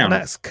upside down. and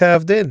that's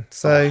curved in,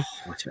 so I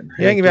don't know.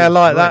 you ain't gonna be able to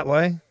lie it that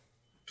way.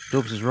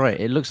 Dobbs is right.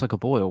 It looks like a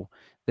boil.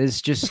 There's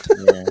just.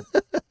 Yeah.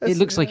 It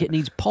looks like it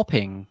needs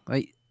popping.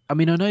 Like, I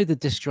mean, I know the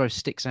disc drive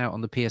sticks out on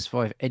the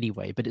PS5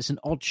 anyway, but it's an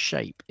odd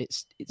shape.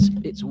 It's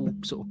all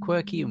sort of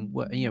quirky and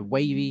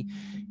wavy.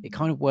 It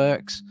kind of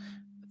works.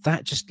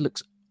 That just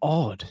looks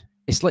odd.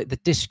 It's like the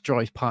disc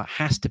drive part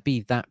has to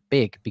be that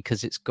big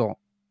because it's got.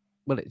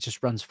 Well, it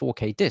just runs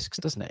 4K discs,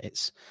 doesn't it?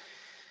 It's.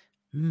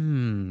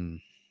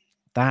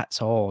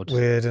 That's odd.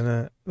 Weird, isn't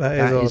it?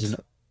 That is odd.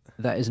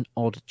 That is an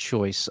odd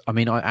choice. I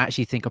mean, I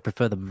actually think I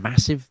prefer the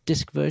massive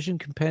disc version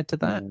compared to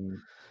that.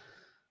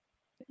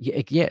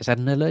 Yeah, it's had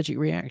an allergic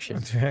reaction.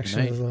 The reaction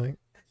is like,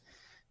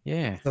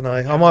 yeah. I don't know.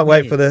 I might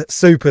wait for the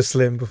super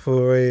slim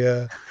before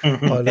I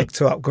look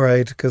to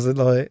upgrade because,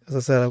 like as I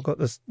said, I've got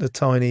the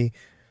tiny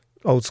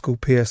old school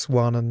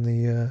PS1 and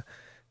the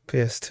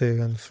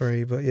PS2 and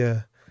 3. But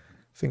yeah,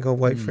 I think I'll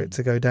wait for it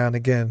to go down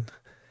again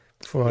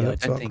before I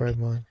look to upgrade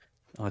mine.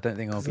 I don't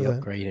think I'll be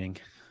upgrading.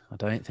 I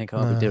don't think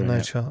I'll be doing no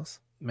it. chance.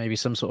 Maybe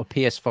some sort of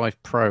PS5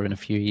 Pro in a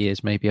few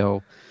years. Maybe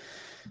I'll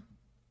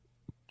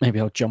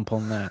jump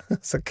on that.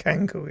 It's a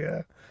cankle,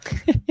 yeah.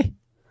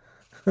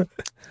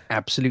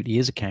 Absolutely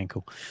is a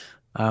cankle.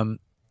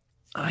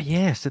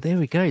 Yeah, so there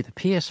we go. The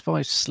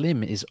PS5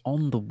 Slim is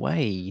on the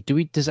way.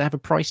 Does it have a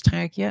price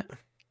tag yet?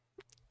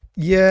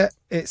 Yeah,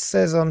 it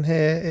says on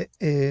here it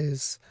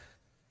is.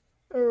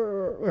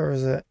 Where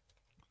is it?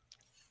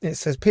 It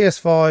says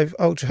PS5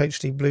 Ultra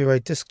HD Blu-ray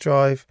disc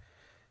drive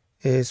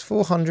is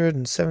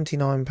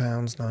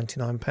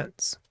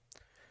 £479.99.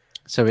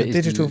 So the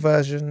digital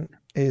version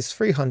is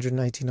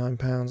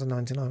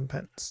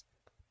 £389.99.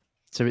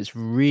 So it's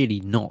really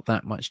not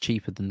that much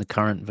cheaper than the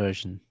current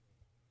version.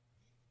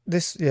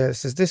 It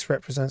says this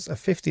represents a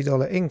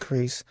 $50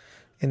 increase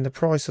in the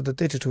price of the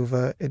digital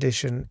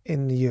edition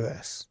in the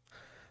US.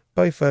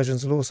 Both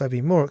versions will also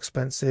be more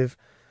expensive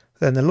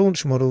than the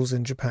launch models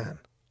in Japan.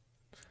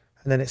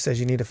 And then it says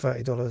you need a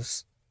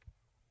 $30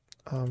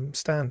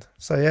 stand.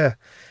 So yeah,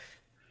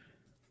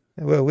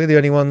 well, we're the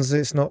only ones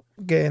that's not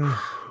getting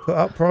put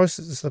up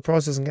prices. The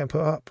price isn't getting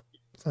put up.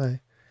 So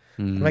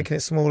making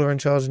it smaller and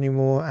charging you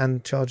more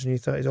and charging you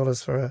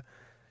 $30 for a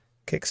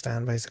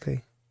kickstand,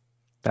 basically.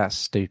 That's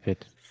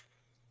stupid.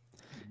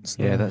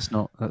 That's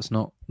not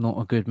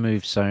a good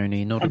move,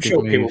 Sony. I'm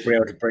sure people will be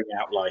able to bring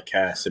out like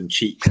some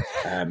cheap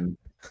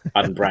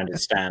unbranded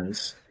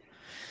stands.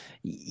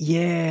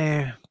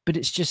 Yeah, but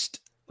it's just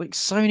like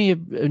Sony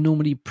are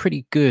normally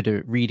pretty good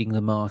at reading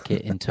the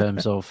market in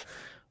terms of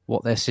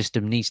what their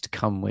system needs to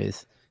come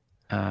with.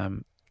 But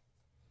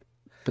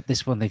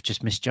this one they've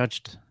just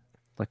misjudged,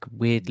 like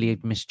weirdly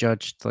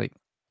misjudged. Like,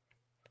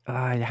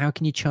 how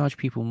can you charge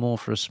people more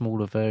for a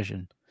smaller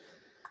version?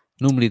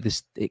 Normally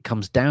it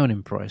comes down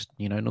in price.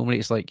 Normally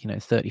it's like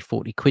 30,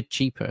 40 quid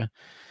cheaper.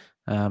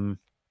 Yeah,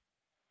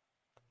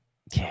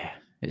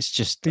 it's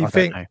just. You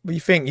think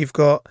you've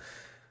got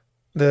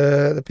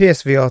the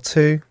PSVR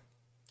 2,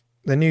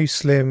 the new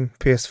Slim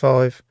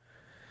PS5,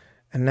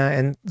 and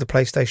the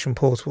PlayStation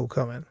Portable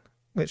coming,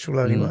 which will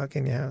only work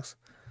in your house.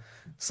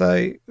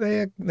 So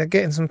they're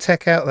getting some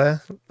tech out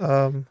there,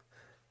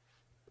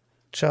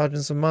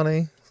 charging some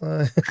money.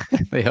 So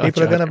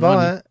people are going to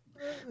buy it.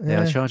 They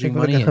are charging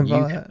money, and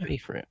you can pay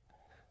for it.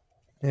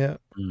 Yeah.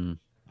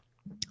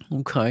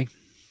 Okay.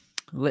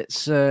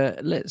 Let's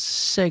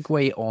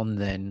segue on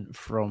then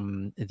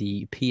from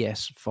the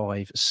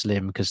PS5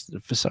 Slim, because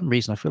for some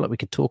reason I feel like we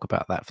could talk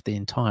about that for the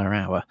entire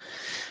hour.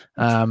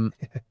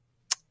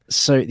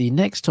 So the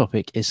next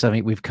topic is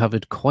something we've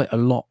covered quite a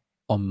lot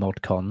on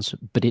ModCons,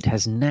 but it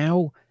has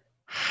now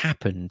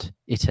happened.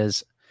 It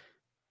has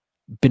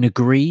been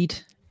agreed,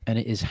 and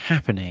it is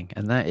happening,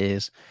 and that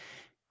is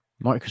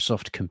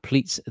Microsoft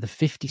completes the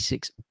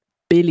 $56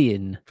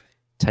 billion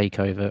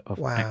takeover of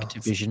Wow.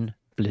 Activision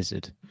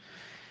Blizzard.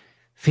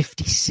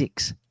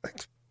 56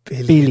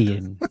 billion.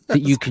 billion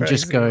that you can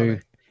just crazy go, money.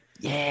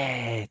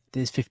 yeah,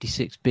 there's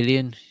 56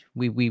 billion.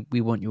 We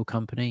want your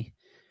company.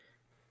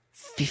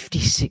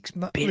 56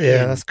 billion.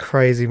 Yeah, that's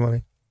crazy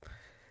money.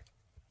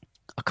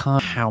 I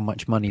can't how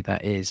much money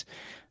that is.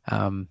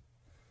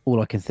 All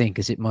I can think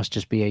is it must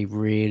just be a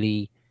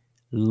really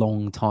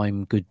long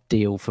time good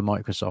deal for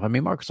Microsoft. I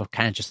mean, Microsoft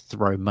can just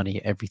throw money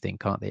at everything,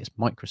 can't they? It's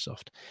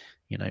Microsoft.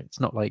 You know, it's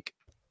not like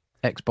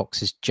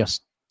Xbox is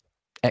just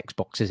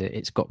Xbox, is it?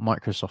 It's got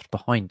Microsoft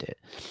behind it.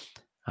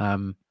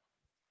 And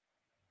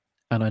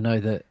I know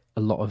that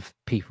a lot of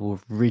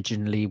people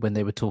originally, when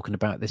they were talking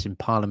about this in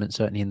Parliament,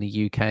 certainly in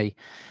the UK,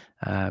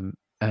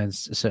 and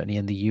certainly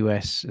in the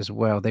US as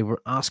well, they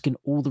were asking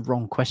all the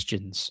wrong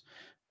questions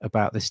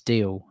about this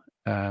deal,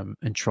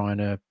 and trying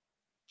to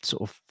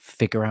sort of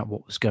figure out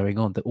what was going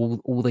on. That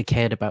all they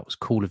cared about was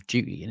Call of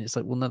Duty, and it's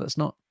like, well, no, that's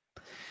not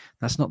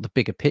the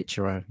bigger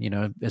picture. You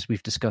know, as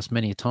we've discussed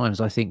many times,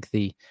 I think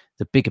the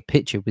bigger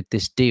picture with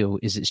this deal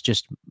is it's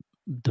just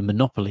the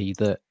monopoly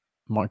that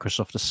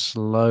Microsoft are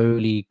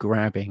slowly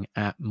grabbing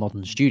at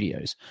modern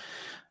studios.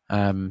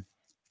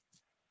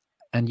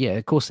 And yeah,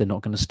 of course, they're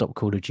not going to stop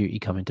Call of Duty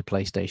coming to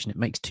PlayStation. It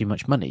makes too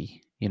much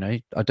money. You know,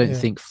 I don't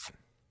think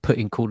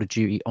putting Call of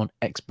Duty on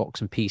Xbox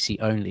and PC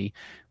only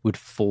would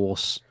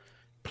force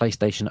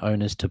PlayStation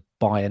owners to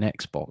buy an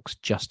Xbox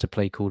just to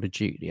play Call of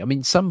Duty. I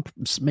mean,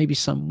 maybe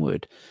some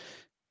would,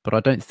 but I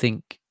don't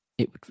think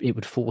it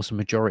would force a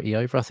majority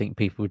over. I think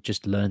people would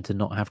just learn to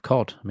not have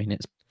COD. I mean,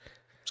 it's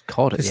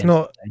COD. It's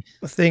not.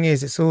 The thing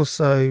is, it's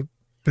also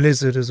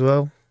Blizzard as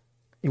well.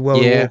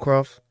 World of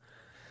Warcraft,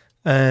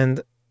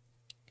 and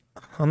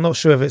I'm not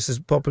sure if it's as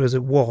popular as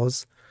it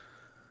was,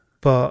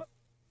 but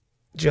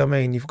do you know what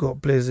I mean? You've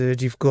got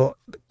Blizzard, you've got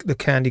the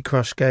Candy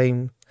Crush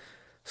game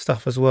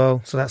stuff as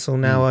well. So that's all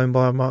now owned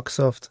by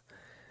Microsoft.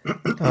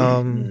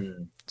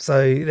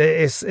 So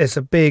it's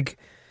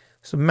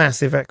a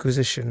massive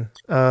acquisition.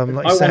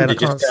 Like you said, I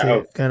can't see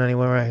it going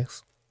anywhere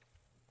else.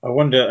 I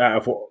wonder, out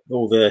of what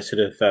all the sort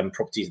of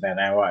properties they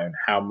now own,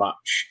 how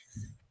much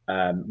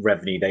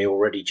revenue they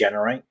already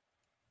generate.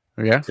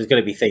 Yeah, so there's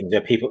going to be things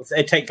that people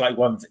take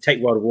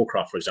World of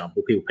Warcraft, for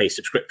example. People pay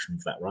subscription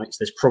for that, right? So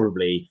there's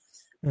probably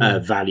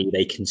value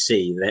they can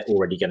see they're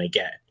already going to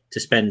get to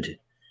spend,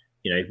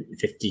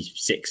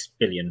 56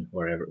 billion,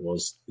 wherever it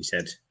was. We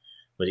said,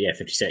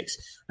 56.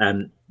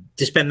 To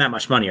spend that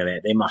much money on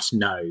it, they must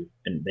know,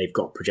 and they've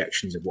got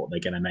projections of what they're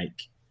going to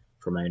make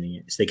from owning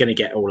it. So they're going to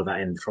get all of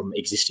that in from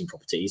existing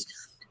properties,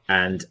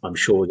 and I'm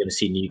sure we're going to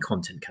see new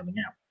content coming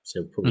out.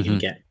 So we're probably going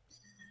to get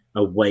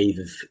a wave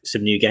of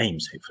some new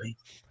games, hopefully.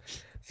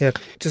 Yeah,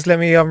 just let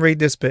me read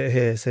this bit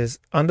here. It says,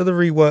 under the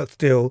reworked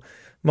deal,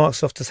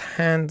 Microsoft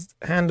has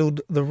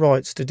handled the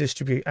rights to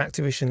distribute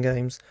Activision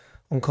games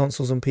on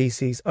consoles and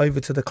PCs over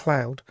to the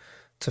cloud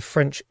to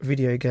French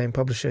video game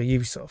publisher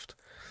Ubisoft.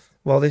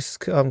 While this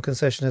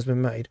concession has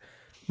been made,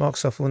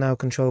 Microsoft will now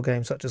control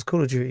games such as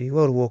Call of Duty,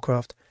 World of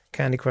Warcraft,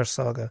 Candy Crush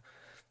Saga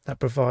that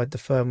provide the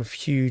firm with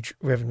huge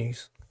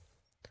revenues.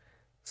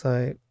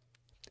 So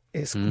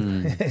it's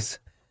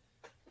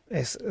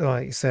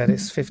like you said,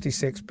 it's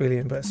 56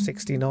 billion, but it's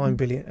 $69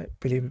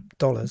 billion.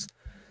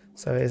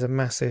 So it is a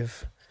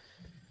massive.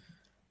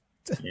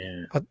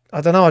 Yeah.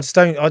 I don't know. I just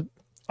don't.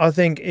 I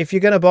think if you're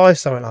going to buy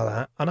something like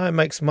that, I know it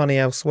makes money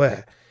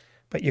elsewhere,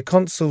 but your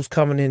console's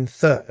coming in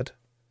third.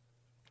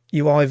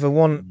 You either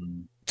want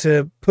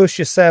to push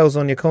your sales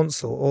on your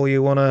console, or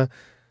you want to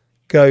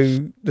go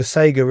the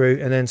Sega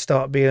route and then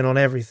start being on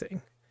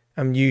everything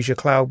and use your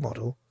cloud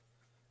model.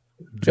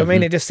 Do you know what I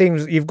mean? It just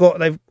seems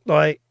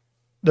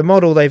the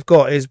model they've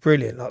got is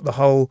brilliant. Like the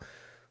 £10,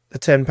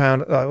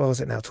 like what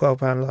was it now,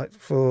 £12, like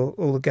for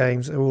all the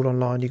games, they're all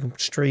online. You can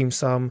stream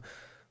some,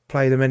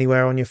 play them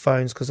anywhere on your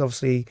phones, because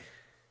obviously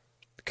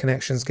the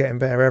connection's getting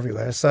better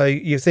everywhere. So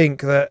you think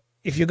that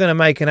if you're going to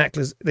make an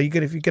Atlas, you're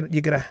going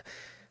to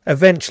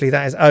eventually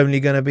that is only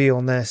going to be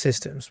on their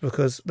systems,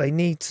 because they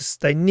need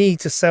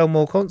to sell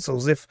more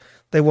consoles if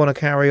they want to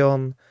carry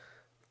on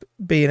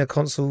being a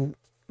console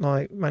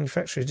like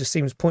manufacturer. It just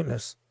seems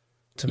pointless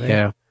to me.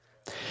 Yeah.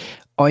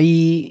 I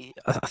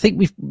think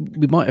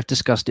we might have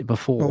discussed it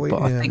before,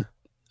 but I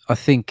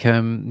think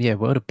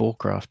World of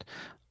Warcraft.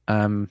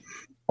 I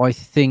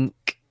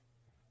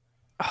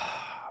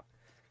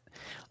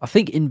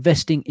think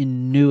investing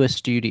in newer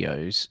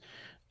studios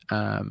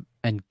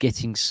and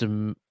getting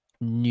some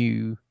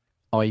new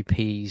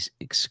IPs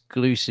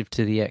exclusive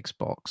to the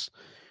Xbox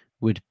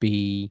would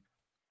be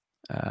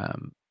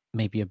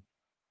maybe a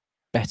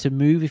better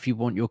move if you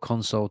want your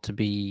console to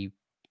be,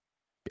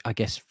 I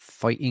guess,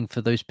 fighting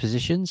for those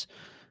positions.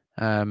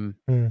 I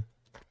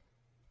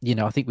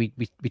think we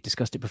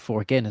discussed it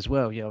before again as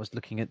well. Yeah, I was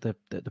looking at the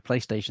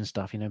PlayStation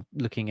stuff,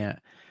 looking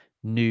at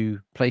new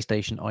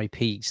PlayStation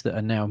IPs that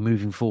are now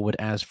moving forward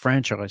as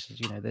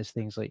franchises. There's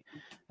things like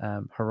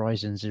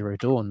Horizon Zero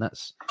Dawn.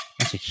 That's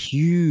a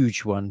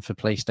huge one for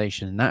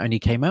PlayStation, and that only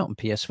came out on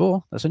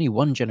PS4. That's only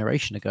one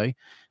generation ago,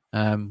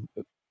 and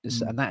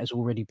that is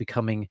already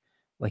becoming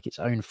like its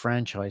own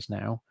franchise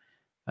now.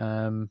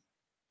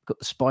 Got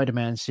the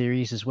Spider-Man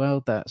series as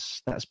well.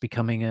 That's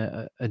becoming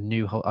a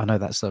new whole. I know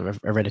that's a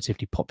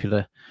relatively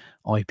popular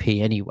IP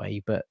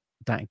anyway, but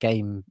that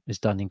game is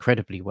done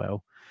incredibly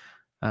well.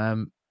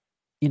 There's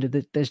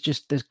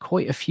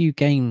quite a few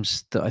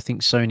games that I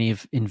think Sony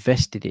have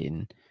invested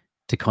in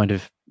to kind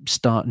of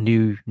start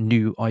new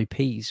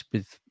IPs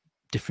with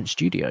different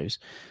studios,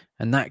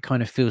 and that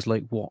kind of feels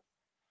like what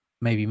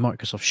maybe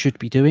Microsoft should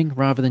be doing,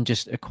 rather than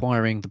just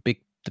acquiring the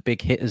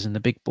big hitters and the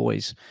big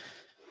boys.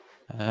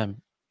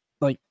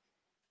 Like,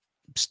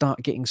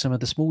 start getting some of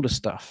the smaller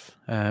stuff,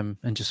 and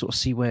just sort of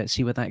see where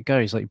that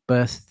goes. Like,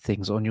 birth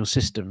things on your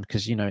system,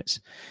 because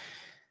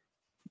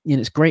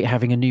it's great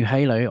having a new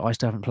Halo. I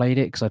still haven't played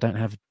it because I don't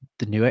have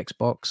the new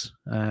Xbox.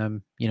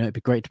 It'd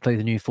be great to play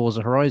the new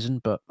Forza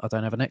Horizon, but I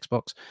don't have an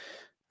Xbox.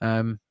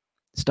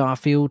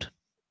 Starfield,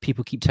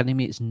 people keep telling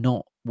me it's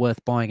not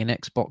worth buying an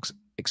Xbox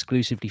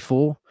exclusively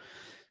for.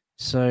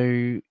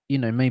 So,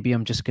 maybe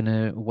I'm just going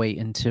to wait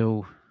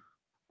until...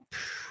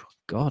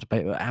 God,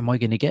 am I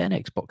going to get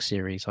an Xbox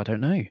Series? I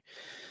don't know.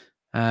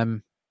 I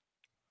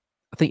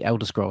think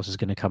Elder Scrolls is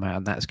going to come out,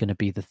 and that's going to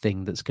be the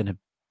thing that's going to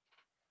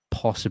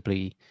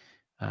possibly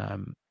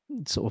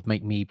sort of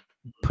make me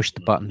push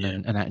the button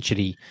and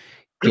actually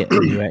get a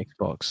new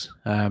Xbox.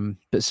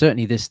 But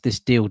certainly this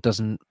deal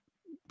doesn't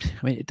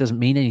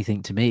mean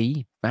anything to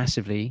me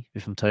massively,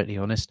 if I'm totally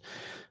honest.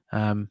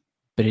 But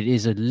it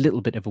is a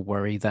little bit of a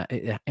worry that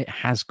it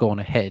has gone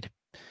ahead,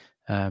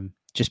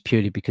 just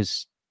purely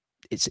because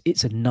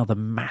it's another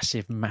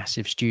massive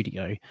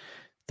studio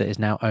that is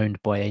now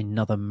owned by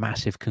another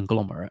massive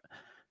conglomerate.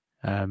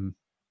 I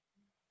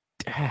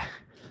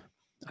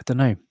don't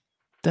know.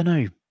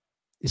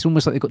 It's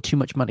almost like they've got too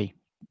much money,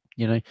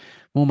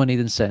 more money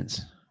than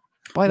sense.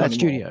 Buy that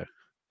studio.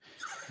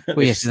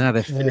 Well, yes, now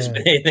they've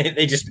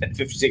they just spent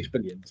 56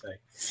 billion, so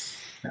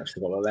perhaps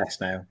they've got a lot less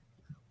now.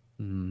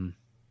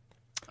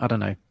 I don't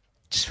know.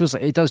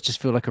 It does just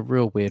feel like a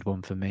real weird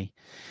one for me.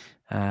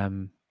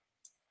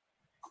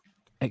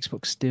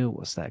 Xbox still,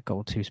 what's that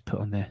goal to's put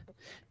on there?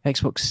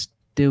 Xbox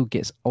still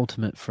gets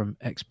Ultimate from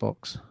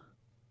Xbox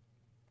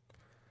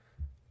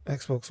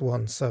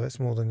One, so it's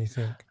more than you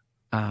think.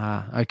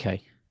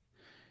 Okay.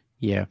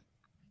 Yeah.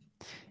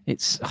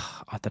 It's,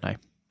 I don't know.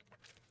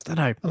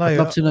 I'd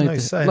love to know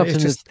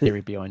the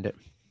theory behind it.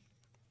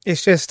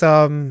 It's just,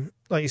 like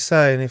you're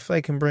saying, if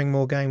they can bring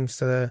more games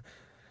to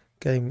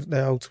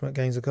their Ultimate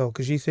Games of Gold,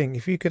 because you think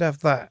if you could have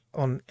that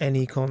on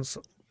any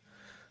console,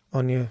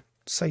 on your,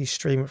 say you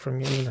stream it from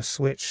your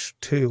Switch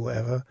 2 or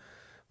whatever,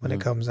 when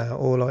it comes out,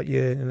 or like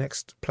your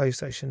next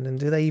PlayStation, then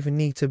do they even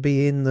need to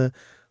be in the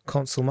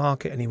console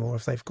market anymore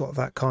if they've got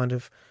that kind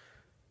of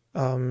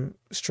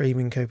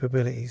streaming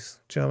capabilities?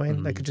 Do you know what I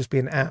mean? They could just be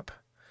an app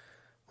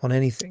on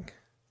anything.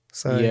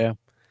 So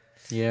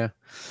yeah.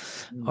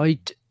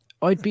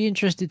 I'd be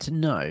interested to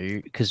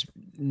know, because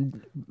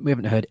we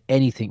haven't heard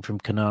anything from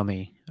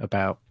Konami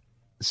about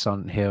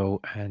Silent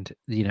Hill and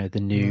the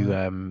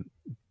new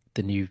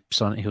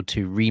Silent Hill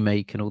 2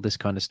 remake and all this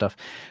kind of stuff.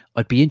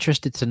 I'd be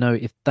interested to know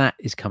if that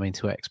is coming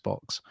to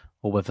Xbox,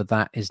 or whether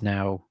that is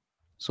now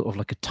sort of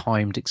like a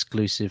timed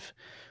exclusive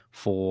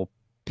for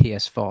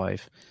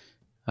PS5.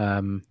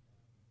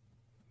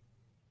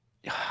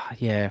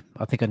 Yeah,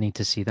 I think I need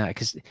to see that,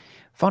 because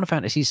Final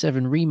Fantasy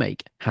VII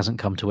Remake hasn't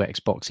come to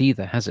Xbox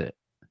either, has it?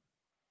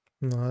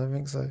 No, I don't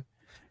think so.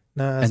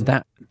 No, and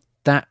that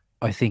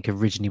I think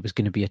originally was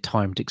going to be a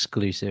timed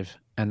exclusive,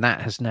 and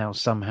that has now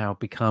somehow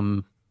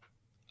become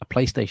a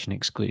PlayStation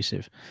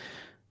exclusive.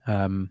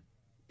 Even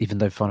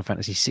though Final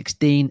Fantasy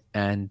 16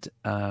 and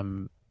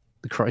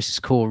the Crisis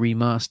Core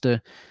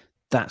remaster,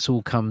 that's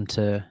all come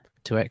to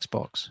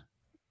Xbox.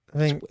 I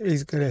think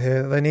he's good at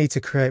here. They need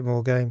to create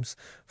more games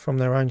from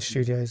their own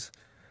studios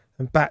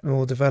and back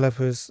more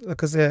developers,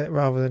 because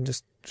rather than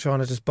just trying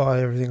to just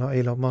buy everything like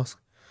Elon Musk.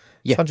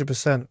 Yeah,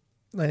 100%.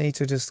 They need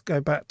to just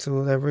go back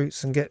to their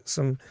roots and get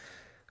some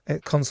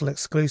console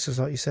exclusives,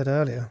 like you said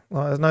earlier.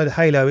 Like, I know the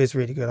Halo is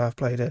really good. I've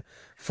played it.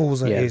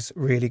 Forza is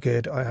really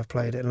good. I have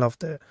played it and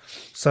loved it.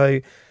 So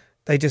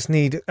they just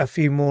need a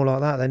few more like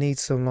that. They need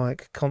some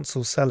like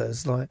console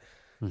sellers, like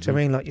do you know what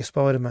I mean, like your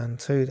Spider-Man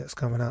 2 that's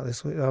coming out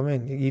this week. I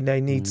mean, they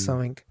need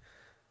something.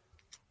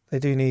 They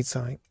do need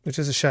something, which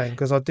is a shame,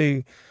 because I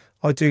do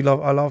like my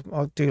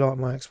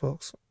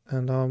Xbox,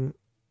 and do you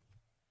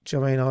know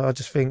what I mean? I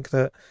just think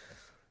that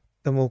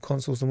the more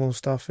consoles, the more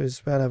stuff is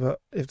better. But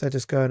if they're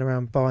just going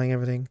around buying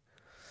everything,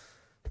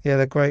 yeah,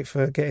 they're great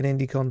for getting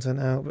indie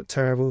content out, but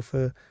terrible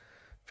for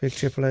big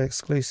AAA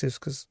exclusives.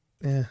 Because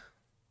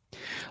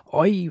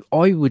I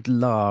would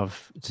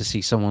love to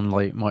see someone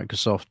like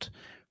Microsoft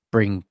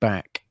bring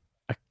back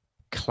a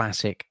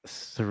classic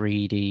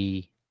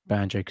 3D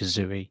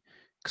Banjo-Kazooie,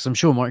 because I'm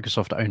sure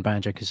Microsoft own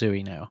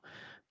Banjo-Kazooie now.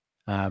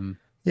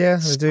 Yeah,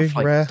 they do.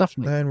 Rare.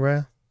 They own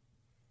Rare.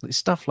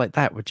 Stuff like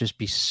that would just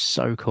be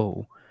so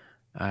cool.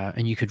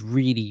 And you could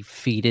really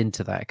feed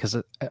into that, because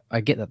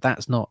I get that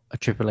that's not a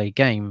AAA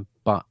game,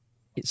 but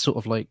it's sort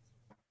of like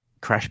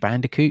Crash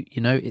Bandicoot,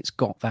 it's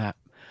got that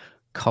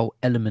cult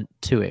element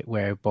to it,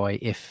 whereby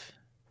if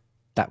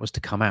that was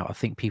to come out, I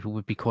think people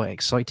would be quite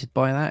excited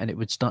by that, and it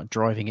would start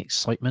driving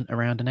excitement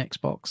around an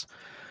Xbox.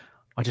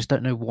 I just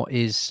don't know what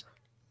is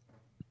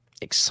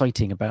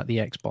exciting about the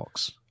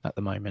Xbox at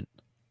the moment.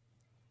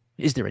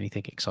 Is there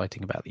anything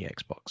exciting about the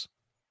Xbox?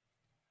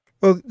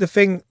 Well, the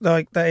thing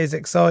like that is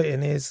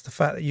exciting is the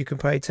fact that you can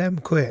pay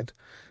 £10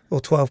 or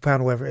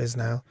 £12, whatever it is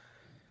now,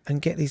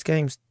 and get these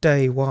games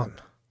day one.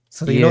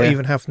 So that you're not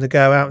even having to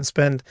go out and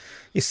spend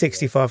your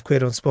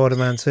 £65 on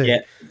Spider-Man 2. Yeah,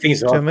 the thing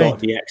is, I've got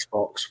the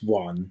Xbox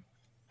One,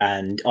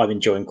 and I'm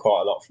enjoying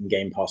quite a lot from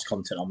Game Pass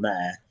content on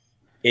there.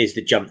 Is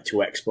the jump to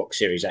Xbox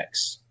Series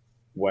X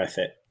worth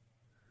it?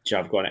 So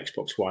I've got an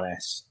Xbox One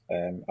S.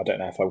 I don't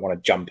know if I want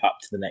to jump up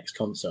to the next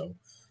console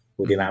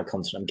with the amount of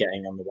content I'm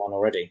getting on the one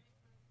already.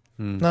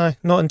 No,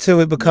 not until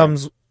it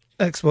becomes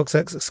Xbox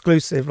X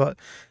exclusive. Like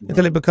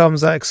until it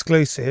becomes that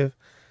exclusive,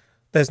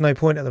 there's no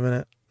point at the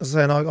minute. I'm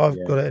saying I've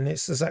got it, and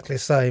it's exactly the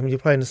same. You're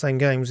playing the same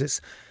games.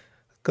 It's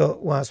got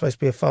it's supposed to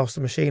be a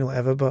faster machine or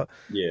whatever, but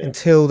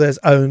until there's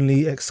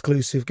only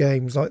exclusive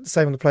games, like the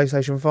same on the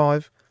PlayStation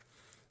 5.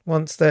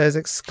 Once there's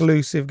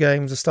exclusive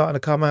games are starting to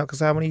come out, because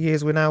how many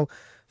years we're now,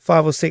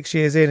 5 or 6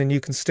 years in, and you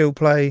can still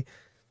play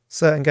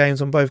certain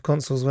games on both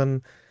consoles.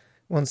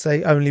 Once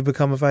they only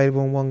become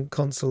available on one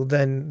console,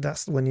 then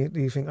that's when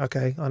you think,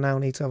 okay, I now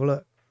need to have a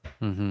look.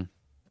 Mm-hmm.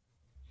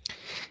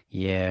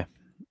 Yeah,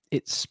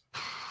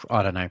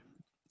 I don't know.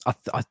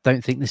 I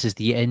don't think this is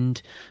the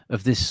end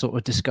of this sort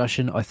of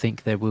discussion. I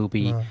think there'll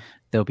be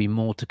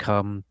more to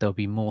come. There'll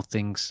be more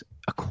things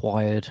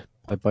acquired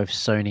by both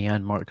Sony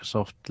and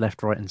Microsoft,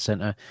 left, right, and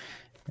center.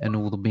 And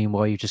all the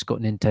meanwhile, you've just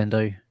got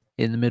Nintendo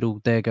in the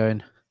middle there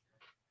going,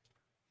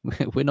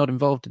 "We're not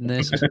involved in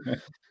this."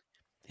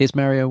 Here's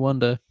Mario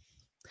Wonder.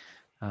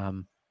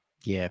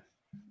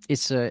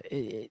 It's I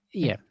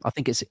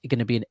think it's going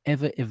to be an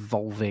ever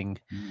evolving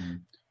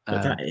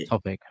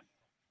topic.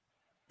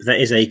 That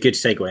is a good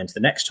segue into the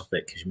next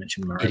topic, because you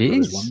mentioned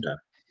Mario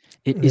Wonder.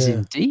 It is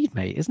indeed,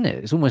 mate, isn't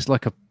it? It's almost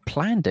like I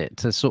planned it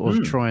to sort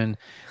of try and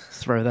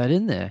throw that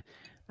in there.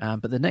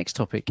 But the next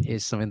topic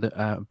is something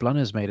that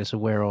Blunner's made us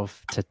aware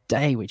of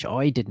today, which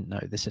I didn't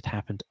know this had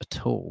happened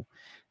at all.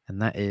 And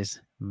that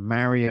is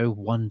Mario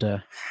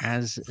Wonder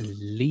has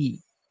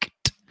leaked.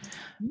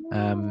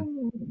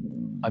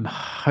 I'm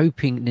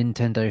hoping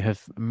Nintendo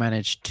have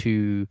managed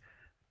to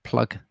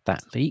plug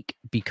that leak,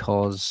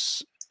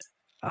 because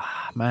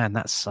man,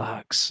 that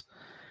sucks.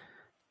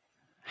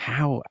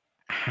 How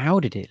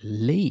did it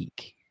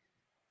leak?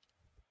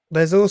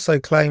 There's also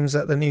claims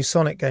that the new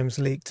Sonic game's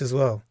leaked as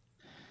well.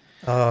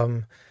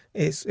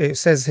 It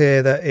says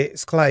here that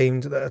it's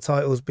claimed that the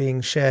title's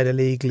being shared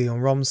illegally on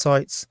ROM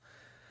sites,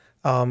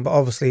 but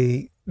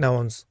obviously no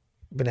one's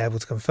been able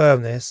to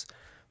confirm this.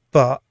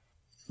 But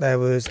there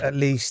was at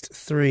least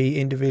 3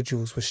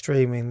 individuals were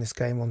streaming this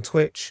game on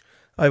Twitch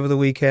over the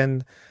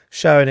weekend,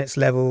 showing its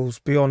levels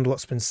beyond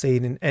what's been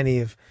seen in any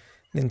of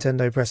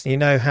Nintendo press. And you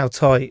know how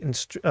tight and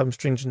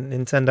stringent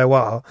Nintendo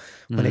are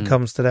when it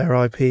comes to their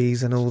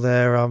IPs and all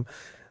their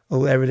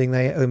everything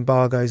they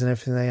embargoes and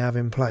everything they have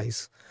in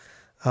place.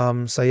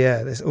 So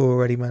yeah, this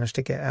already managed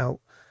to get out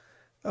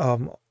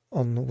on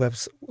the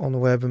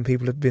web, and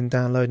people have been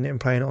downloading it and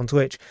playing it on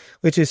Twitch,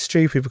 which is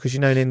stupid, because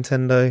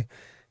Nintendo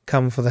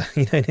come for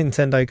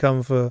Nintendo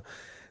come for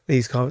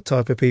these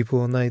type of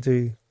people, and they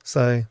do.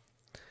 So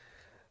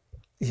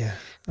yeah,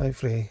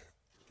 hopefully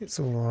it's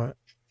all right.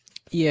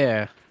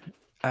 Yeah.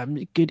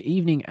 Good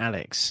evening,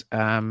 Alex.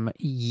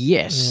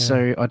 Yes,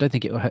 so I don't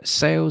think it will hurt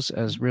sales,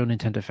 as real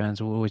Nintendo fans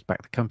will always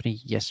back the company.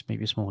 Yes,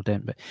 maybe a small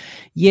dent, but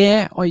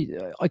yeah,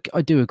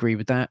 I do agree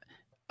with that.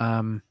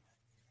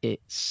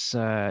 It's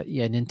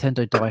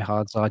Nintendo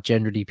diehards are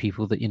generally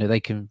people that they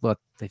can. Well,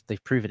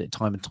 they've proven it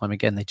time and time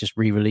again. They just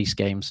re-release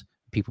games,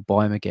 people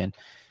buy them again.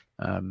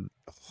 But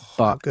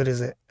how good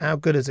is it? How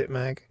good is it,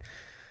 Mag?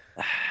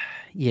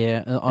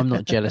 Yeah, I'm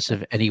not jealous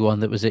of anyone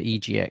that was at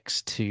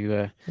EGX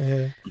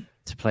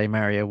to play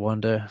Mario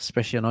Wonder,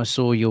 especially. And I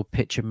saw your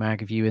picture,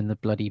 Mag, of you in the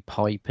bloody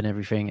pipe and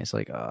everything. It's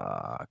like,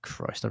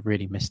 Christ, I've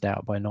really missed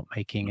out by not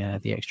making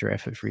the extra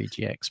effort for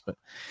EGX. But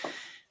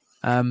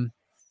I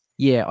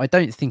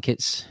don't think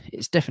it's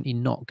definitely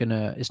not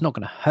gonna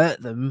hurt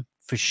them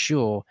for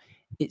sure.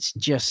 It's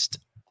just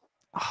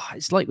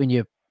it's like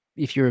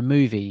if you're a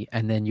movie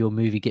and then your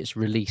movie gets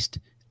released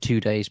 2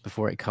 days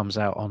before it comes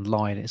out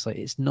online. It's like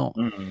it's not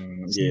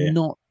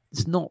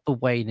the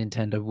way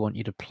Nintendo want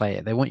you to play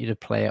it. They want you to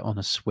play it on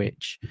a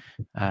Switch.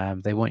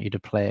 They want you to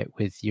play it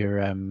with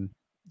your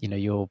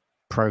your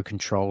Pro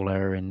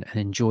controller and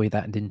enjoy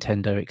that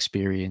Nintendo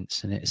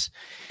experience. And it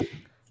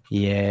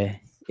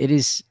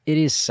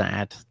is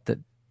sad that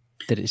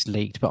it's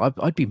leaked, but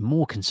I'd be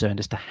more concerned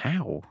as to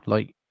how.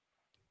 Like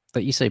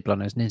you say,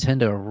 Blunners,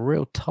 Nintendo are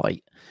real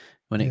tight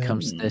when it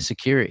comes to their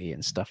security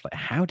and stuff. Like,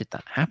 how did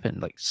that happen?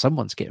 Like,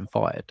 someone's getting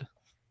fired.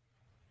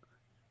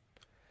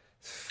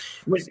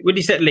 When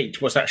you said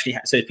leaked, what's actually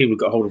so people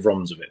got hold of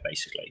ROMs of it,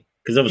 basically?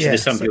 Because obviously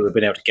there's some people who've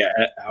been able to get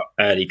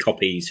early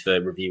copies for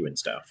review and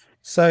stuff.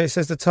 So it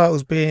says the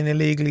title's being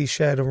illegally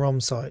shared on ROM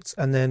sites,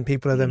 and then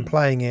people are then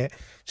playing it,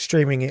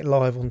 streaming it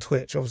live on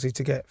Twitch, obviously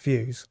to get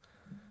views.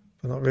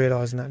 but not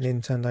realizing that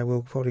Nintendo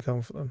will probably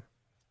come for them.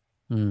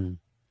 Mm.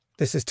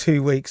 This is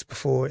 2 weeks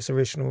before its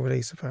original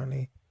release,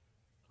 apparently.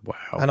 Wow.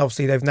 And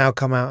obviously, they've now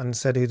come out and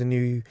said who the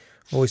new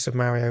voice of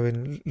Mario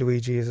and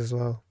Luigi is as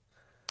well.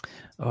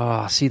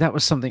 Oh, see, that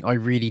was something I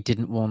really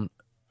didn't want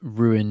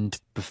ruined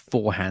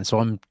beforehand. So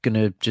I'm going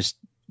to just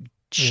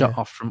shut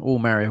off from all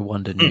Mario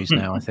Wonder news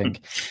now, I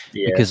think.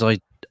 Because I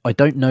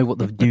don't know what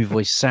the new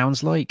voice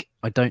sounds like.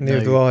 I don't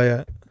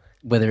know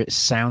whether it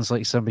sounds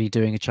like somebody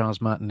doing a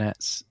Charles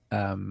Martinet's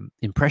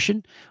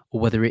impression, or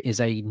whether it is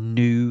a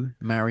new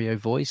Mario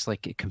voice,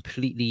 like a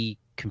completely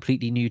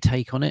new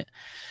take on it.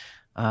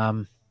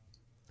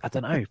 I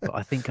don't know, but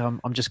I think I'm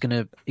just going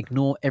to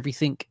ignore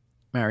everything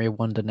Mario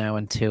Wonder now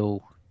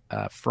until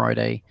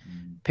Friday,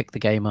 pick the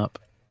game up,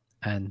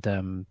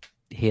 and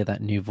hear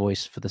that new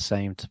voice for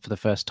the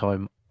first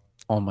time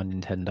on my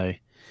Nintendo.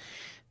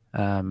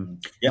 I'm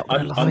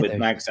with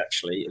Mags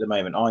actually at the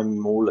moment. I'm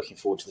more looking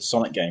forward to the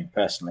Sonic game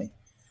personally.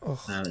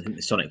 I think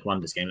the Sonic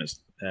Wonders game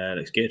looks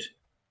good.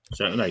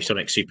 So no,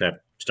 Sonic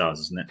Superstars,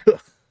 isn't it?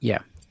 Yeah.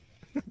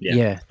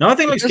 No, I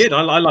think it looks good.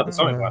 I like the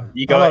Sonic one.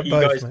 You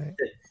guys, mate.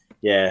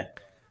 Yeah.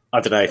 I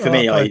don't know. For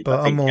me, I think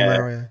I'm more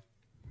Mario.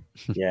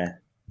 Yeah.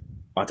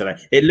 I don't know.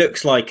 It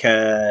looks like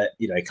a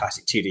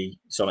classic 2D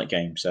Sonic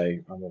game, so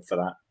I'm all for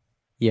that.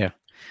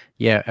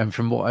 Yeah, and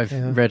from what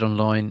I've read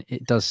online,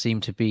 it does seem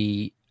to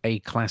be a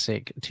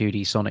classic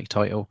 2D Sonic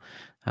title,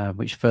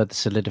 which further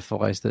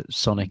solidifies that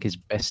Sonic is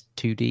best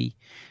 2D.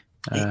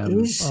 It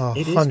is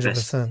 100%.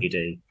 best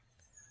 2D.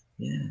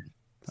 Yeah.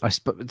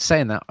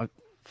 Saying that,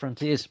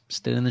 Frontiers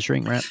still in the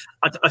shrink wrap.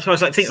 I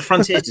suppose I think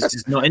Frontiers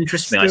does not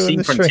interest me. I've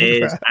seen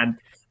Frontiers, and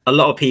a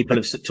lot of people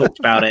have talked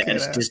about it,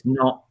 and it does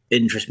not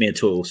interest me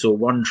at all. Saw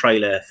one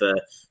trailer for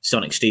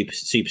Sonic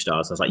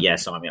Superstars. I was like, yeah,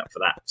 sign me up for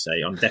that. So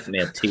I'm definitely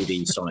a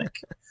 2D Sonic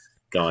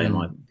guy, in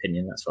my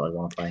opinion. That's what I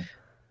want to play.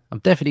 I'm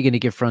definitely going to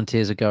give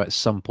Frontiers a go at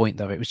some point,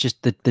 though. It was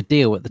just the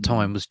deal at the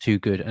time was too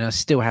good, and I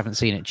still haven't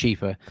seen it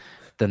cheaper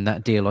than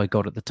that deal I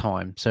got at the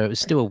time. So it was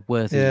still a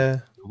worthy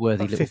like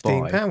little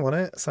 £15, buy.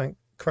 wasn't it? Something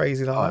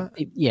crazy like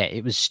that.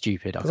 It was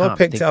stupid. Because I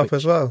picked it up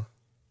as well.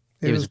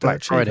 It was a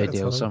Black Friday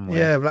deal somewhere.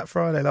 Yeah, Black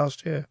Friday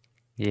last year.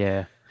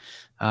 Yeah.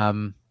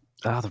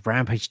 The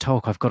Rampage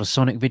talk. I've got a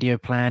Sonic video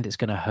planned. It's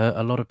going to hurt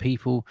a lot of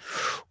people.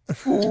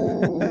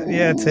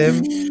 Yeah,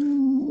 Tim.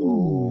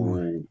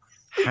 Ooh.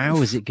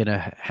 How is it going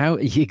to... How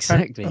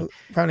exactly?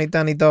 Apparently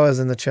Danny Dyer's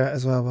in the chat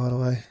as well, by the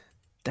way.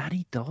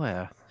 Danny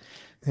Dyer?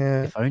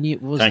 Yeah. If only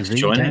it was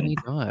Danny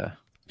Dyer.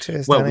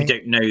 Cheers, well, Danny. we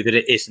don't know that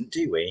it isn't,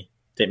 do we?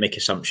 Don't make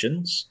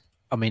assumptions.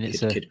 I mean, it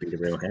could be the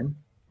real him.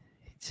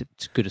 It's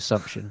a good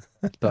assumption,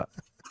 but...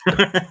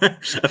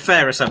 a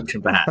fair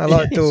assumption, perhaps. I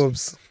like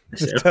Dorbs.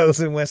 Just tells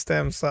him West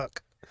Ham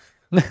suck.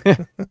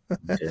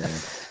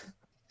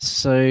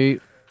 So,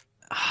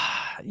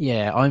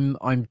 yeah,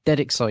 I'm dead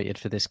excited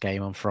for this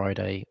game on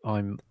Friday.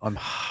 I'm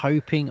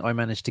hoping I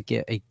manage to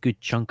get a good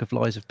chunk of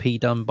Lies of P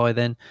done by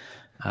then.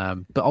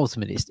 But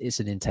ultimately, it's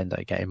a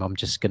Nintendo game. I'm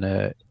just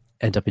gonna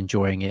end up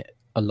enjoying it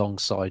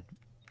alongside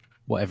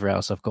whatever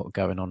else I've got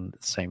going on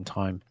at the same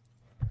time.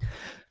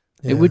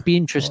 It would be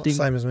interesting.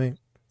 Same as me.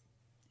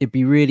 It'd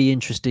be really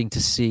interesting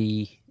to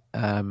see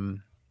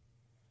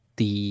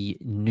the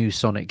new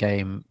Sonic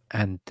game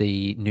and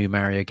the new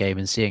Mario game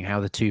and seeing how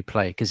the two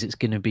play, because is this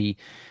going to be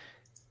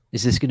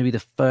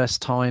the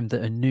first time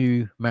that a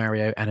new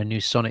Mario and a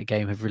new Sonic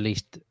game have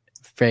released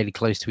fairly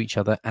close to each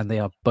other and they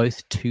are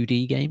both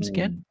 2D games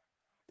again?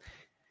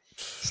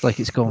 It's like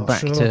it's gone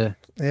back to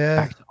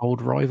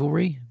old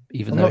rivalry.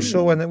 I'm not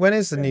sure when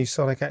is the new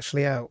Sonic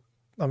actually out.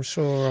 I'm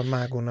sure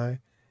Mag will know.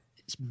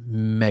 It's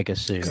mega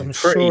soon. I'm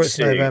sure it's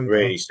November.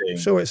 Really soon. I'm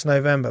sure it's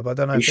November, but I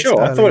don't know. Are you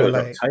sure? I thought it was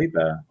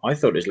October. I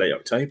thought it was late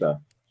October.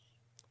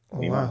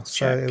 Oh, wow.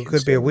 So it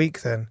could be a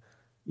week then.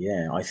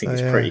 Yeah, I think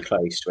it's pretty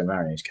close to when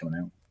Mario's coming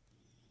out.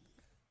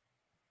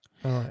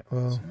 All right.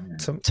 Well,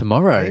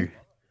 tomorrow.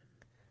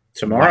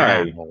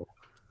 Tomorrow.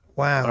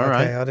 Wow. All okay,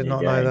 right. I did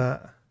not know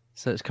that.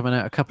 So it's coming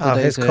out a couple of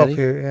days his early.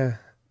 copy, yeah.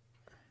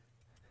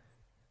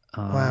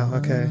 Wow.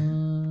 Okay.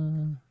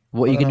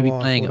 What are you going to be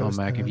playing it on,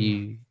 Mag? Have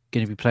you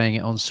going to be playing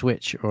it on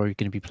Switch, or are you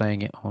going to be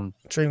playing it on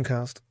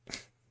Dreamcast?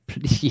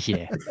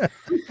 Yeah.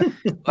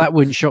 That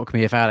wouldn't shock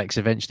me if Alex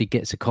eventually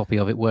gets a copy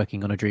of it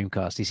working on a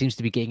Dreamcast. He seems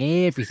to be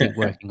getting everything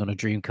working on a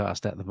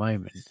Dreamcast at the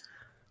moment.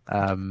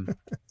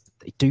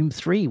 Doom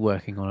 3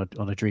 working on a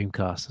Dreamcast.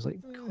 I was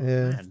like,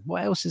 man,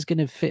 what else is going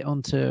to fit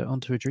onto a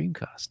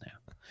Dreamcast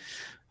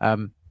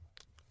now?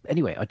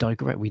 Anyway,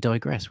 we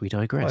digress.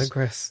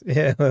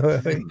 Yeah.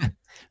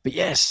 But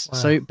yes,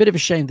 so a bit of a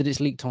shame that it's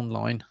leaked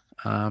online.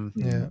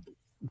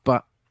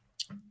 But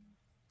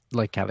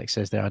like Alex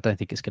says there, I don't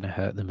think it's going to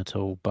hurt them at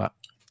all. But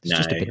it's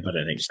just a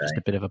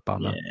bit of a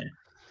bummer.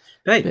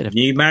 Yeah. Hey,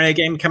 new Mario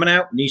game coming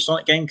out, new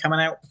Sonic game coming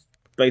out,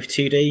 both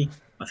 2D.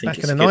 I think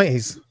back in the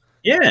 90s.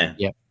 Yeah.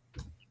 Yep.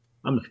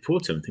 I'm looking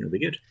forward to it. I think it'll be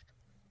good.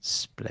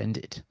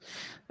 Splendid.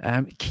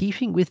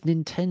 Keeping with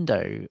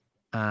Nintendo,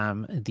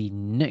 the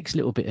next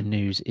little bit of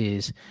news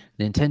is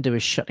Nintendo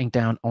is shutting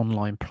down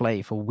online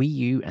play for Wii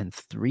U and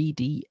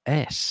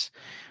 3DS.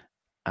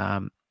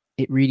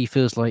 it really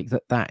feels like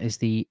that is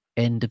the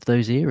end of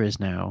those eras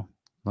now.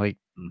 Like,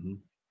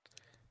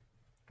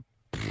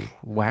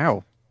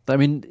 wow. I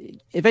mean,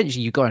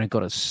 eventually you kind of got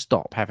to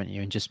stop, haven't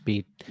you, and just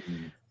be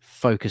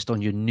focused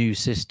on your new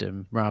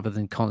system rather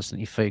than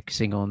constantly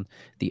focusing on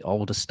the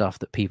older stuff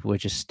that people are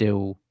just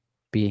still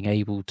being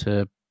able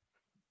to,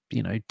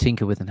 you know,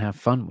 tinker with and have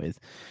fun with.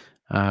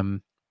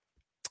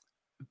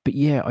 But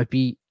yeah,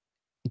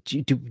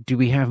 do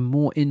we have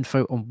more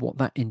info on what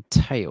that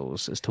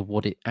entails as to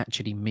what it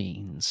actually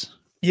means?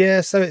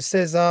 Yeah, so it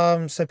says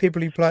so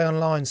people who play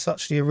online,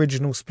 such the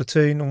original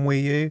Splatoon on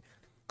Wii U.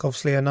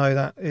 Obviously, I know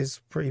that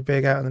is pretty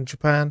big out in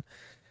Japan.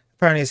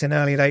 Apparently, it's in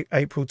early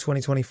April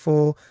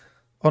 2024.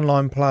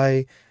 Online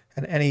play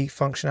and any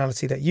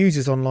functionality that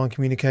uses online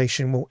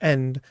communication will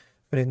end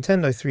for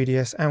Nintendo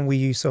 3DS and Wii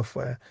U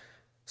software.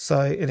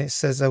 So, and it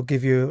says they'll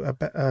give you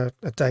a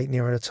date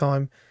nearer the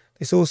time.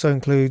 This also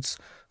includes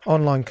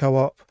online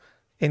co-op,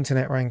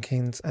 internet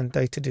rankings, and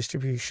data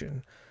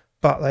distribution.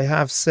 But they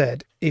have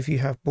said if you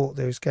have bought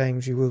those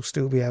games, you will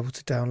still be able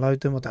to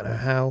download them. I don't know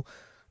how,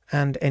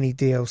 and any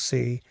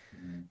DLC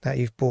that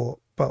you've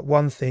bought. But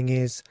one thing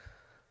is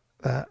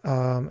that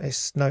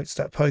it notes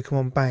that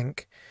Pokemon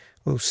Bank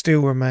will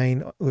still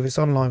remain with its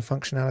online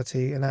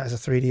functionality, and that is a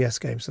 3DS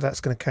game, so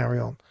that's going to carry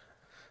on.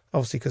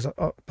 Obviously, because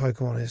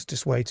Pokemon is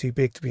just way too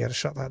big to be able to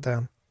shut that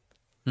down.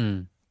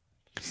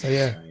 So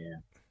yeah,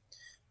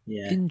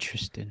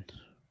 interesting.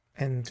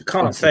 And I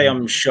can't say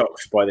I'm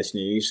shocked by this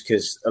news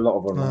because a lot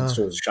of online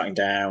stores are shutting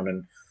down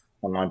and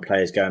online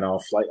players going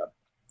off. Like,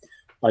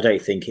 I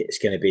don't think it's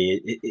going to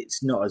be.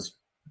 It's not as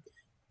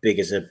big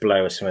as a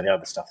blow as some of the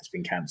other stuff that's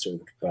been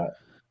cancelled. But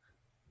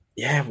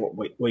yeah,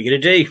 what are you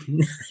going to do?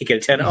 You're going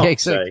to turn it off.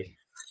 Exactly. So,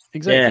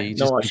 exactly. Yeah,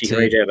 not much you can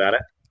really do about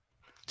it.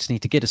 Just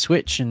need to get a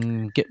Switch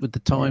and get with the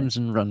times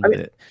and run with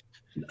it.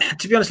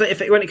 To be honest,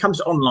 when it comes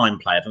to online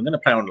play, if I'm going to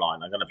play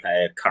online, I'm going to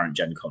play a current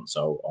gen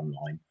console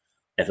online.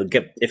 If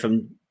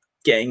I'm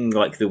getting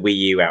like the Wii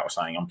U out or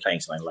something, I'm playing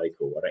something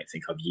local. I don't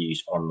think I've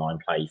used online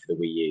play for the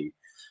Wii U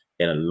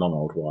in a long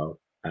old while.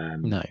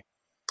 No. Are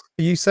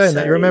you saying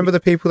that? You remember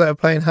the people that are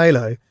playing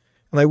Halo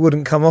and they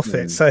wouldn't come off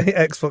it, so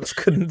Xbox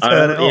couldn't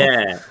turn it off?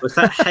 Yeah. Was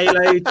that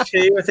Halo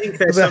 2? I think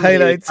there's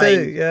Halo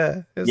 2,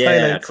 yeah. It was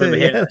Halo 2. I remember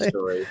hearing that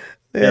story.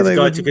 Yeah, There's a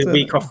guy took a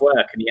week off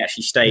work and he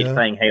actually stayed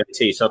playing Halo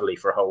 2 solidly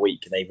for a whole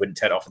week, and they wouldn't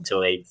turn it off until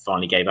they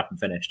finally gave up and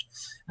finished.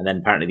 And then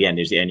apparently at the end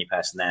he was the only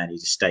person there, and he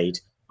just stayed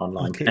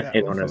online.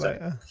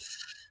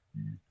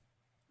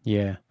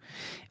 Yeah,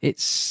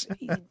 it's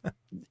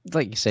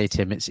like you say,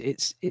 Tim.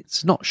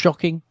 It's not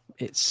shocking.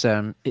 It's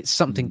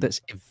something that's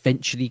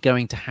eventually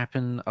going to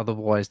happen.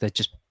 Otherwise, they're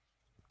just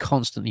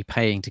constantly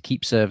paying to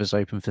keep servers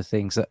open for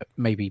things that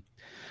maybe,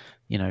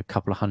 you know, a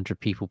couple of hundred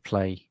people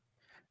play,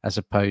 as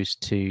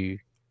opposed to,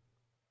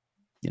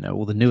 you know,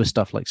 all the newer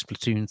stuff like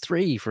Splatoon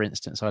 3, for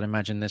instance. I'd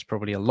imagine there's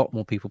probably a lot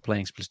more people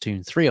playing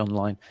Splatoon 3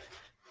 online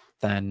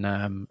than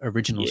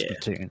original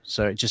Splatoon.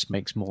 So it just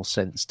makes more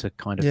sense to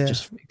kind of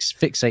just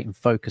fixate and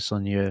focus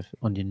on your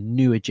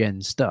newer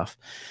gen stuff.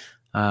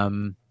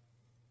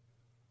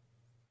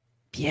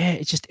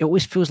 It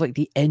always feels like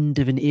the end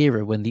of an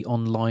era when the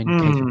online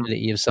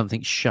capability of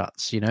something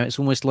shuts. You know, it's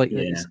almost like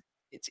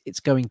it's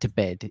going to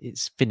bed.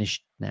 It's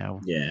finished now.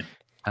 Yeah.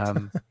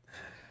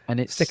 And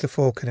it's stick a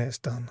fork in it. It's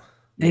done.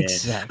 Yeah.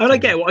 Exactly. And I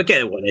get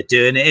what they're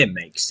doing. It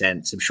makes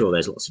sense. I'm sure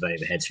there's lots of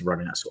overheads for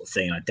running that sort of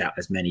thing. I doubt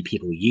there's many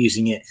people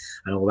using it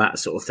and all that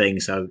sort of thing.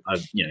 So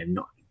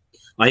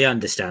I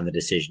understand the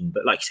decision,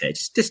 but like you said,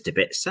 it's just a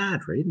bit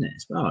sad, really, isn't it?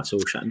 It's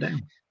all shutting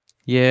down.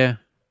 Yeah.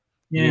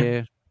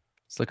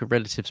 It's like a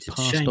relative's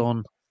passed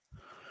on.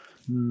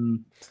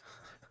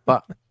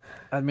 But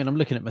I mean, I'm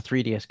looking at my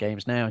 3DS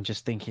games now and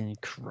just thinking,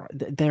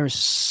 there are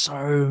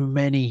so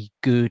many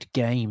good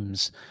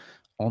games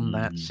on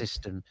that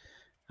system.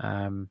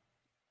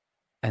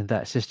 And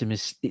that system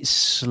it's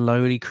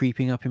slowly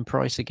creeping up in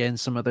price again.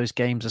 Some of those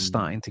games are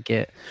starting to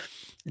get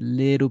a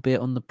little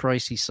bit on the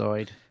pricey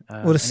side.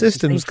 Well, the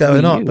system's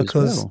going up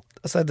because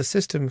I said the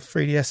system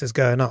 3DS is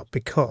going up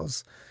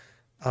because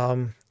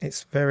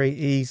it's very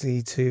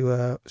easy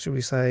to, should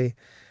we say,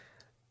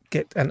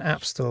 get an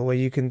app store where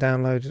you can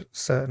download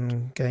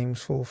certain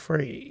games for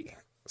free.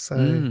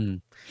 So,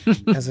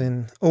 as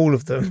in all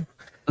of them.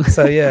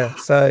 So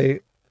so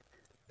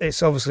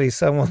it's obviously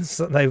someone's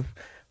that they've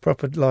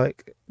proper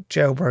like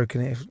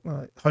jailbroken it,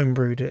 like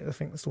homebrewed it. I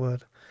think that's the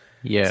word.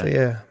 Yeah.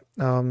 So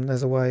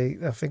there's a way.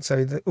 I think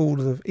so that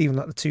all of even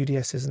like the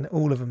 2DSs and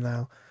all of them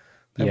now,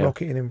 they're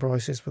rocketing in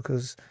prices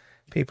because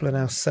people are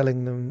now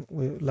selling them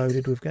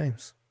loaded with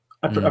games.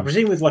 I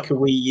presume with like a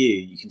Wii U,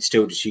 you can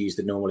still just use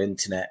the normal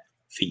internet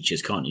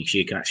features, can't you? Because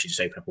you can actually just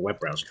open up a web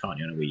browser, can't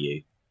you, on a Wii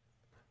U?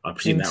 I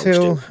presume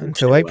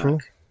until April.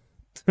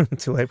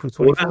 Until April 24th.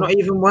 Will that not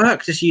even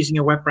work? Just using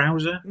a web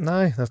browser?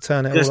 No, they'll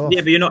turn it all off.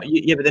 Yeah, but you're not.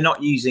 Yeah, but they're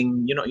not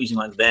using. You're not using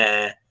like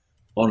their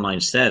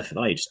online server.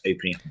 You're just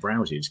opening up a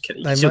browser. You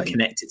can still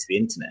connect it to the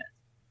internet.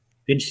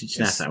 It'd be interesting to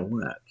know how that will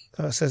work.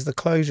 It says the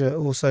closure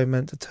also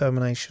meant the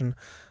termination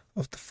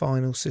of the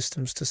final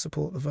systems to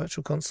support the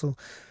Virtual Console.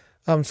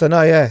 So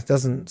no, yeah, it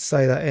doesn't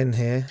say that in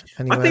here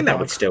anywhere. I think that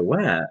would still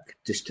work.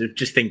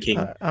 Just thinking.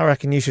 I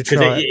reckon you should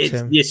try it,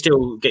 Tim. You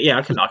still get. Yeah,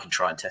 I can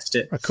try and test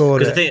it.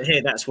 Record it. Because I think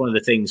here that's one of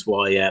the things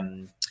why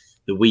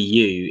the Wii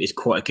U is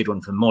quite a good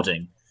one for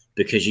modding,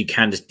 because you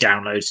can just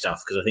download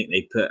stuff. Because I think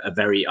they put a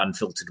very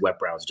unfiltered web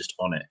browser just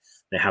on it.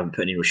 They haven't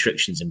put any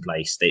restrictions in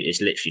place.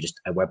 It's literally just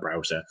a web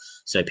browser.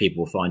 So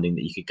people were finding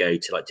that you could go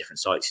to like different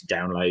sites and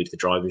download the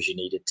drivers you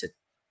needed to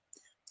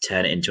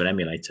turn it into an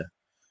emulator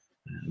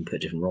and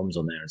put different ROMs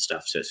on there and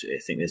stuff. So I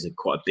think there's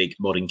quite a big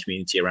modding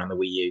community around the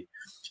Wii U.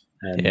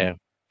 Yeah.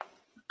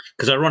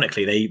 Because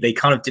ironically, they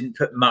kind of didn't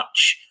put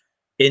much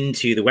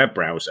into the web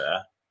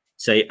browser.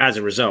 So as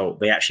a result,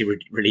 they actually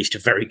released a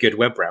very good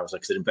web browser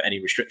because they didn't put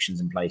any restrictions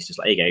in place. Just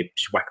like, here you go,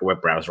 just whack a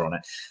web browser on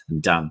it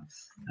and done.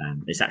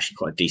 It's actually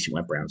quite a decent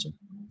web browser.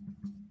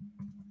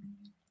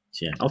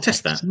 So yeah, I'll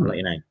test that. I'll let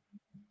you know.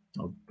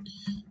 I'll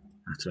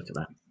have to look at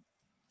that.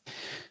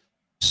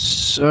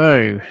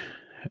 So,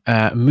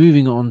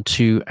 moving on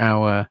to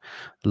our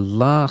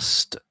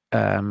last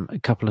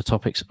couple of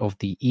topics of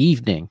the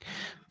evening.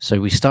 So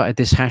we started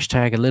this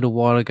hashtag a little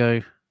while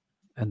ago,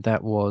 and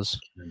that was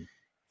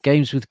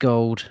Games with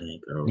Gold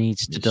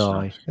needs to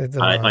die.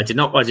 I did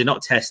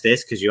not test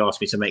this because you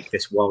asked me to make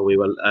this while we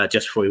were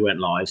just before we went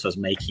live. So I was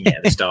making it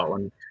at the start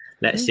one.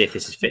 Let's see if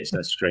this fits on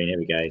the screen. Here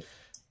we go.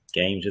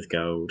 Games with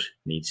Gold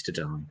needs to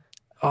die.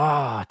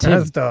 Ah, Tim.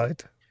 Has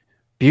died.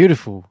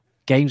 Beautiful.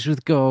 Games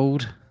with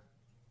Gold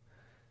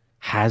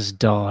has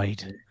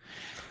died.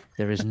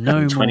 There is no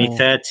more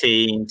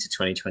 2013 to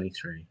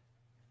 2023.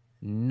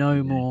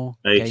 No more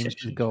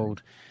Games with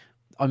Gold.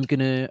 I'm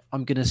gonna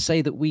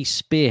say that we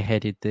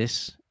spearheaded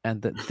this,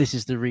 and that this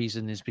is the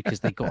reason is because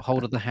they got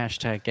hold of the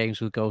hashtag Games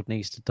with Gold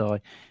needs to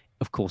die.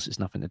 Of course, it's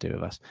nothing to do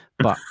with us,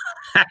 but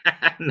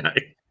no.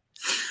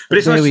 But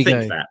it's nice to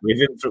think that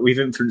we've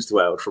influenced the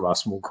world from our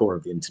small corner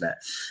of the internet.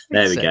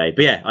 There we go.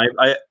 But yeah,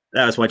 I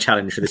that was my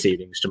challenge for this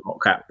evening, was to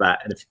mock up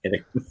that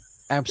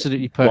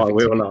absolutely perfect. While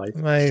we were live.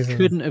 Amazing.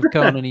 Couldn't have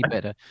gone any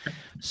better.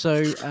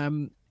 So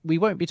we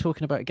won't be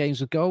talking about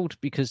Games with Gold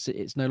because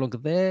it's no longer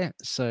there.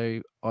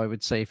 So I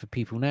would say for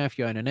people now, if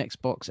you own an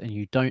Xbox and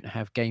you don't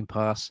have Game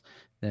Pass,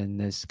 then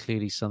there's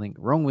clearly something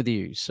wrong with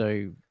you.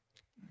 So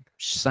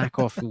sack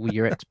off all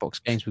your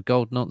Xbox Games with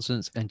Gold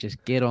nonsense and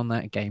just get on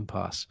that Game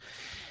Pass.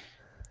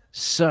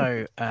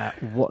 So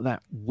what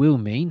that will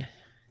mean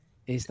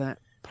is that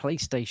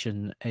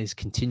PlayStation is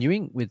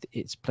continuing with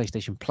its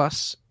PlayStation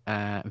Plus,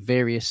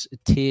 various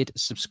tiered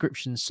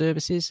subscription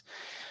services.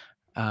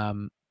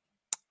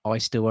 I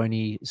still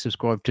only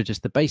subscribe to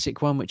just the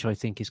basic one, which I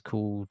think is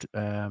called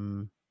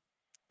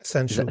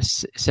Essential.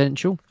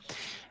 Essential.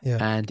 Yeah.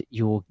 And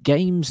your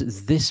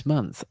games this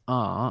month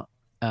are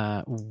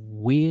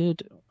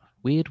Weird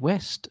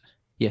West.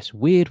 Yes,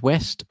 Weird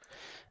West,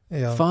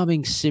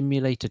 Farming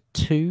Simulator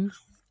 2,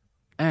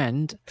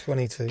 and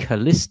 22.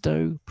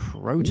 Callisto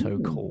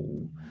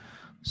Protocol.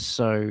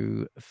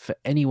 So for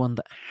anyone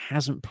that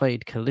hasn't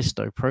played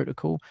Callisto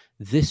Protocol,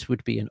 this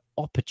would be an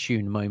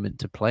opportune moment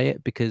to play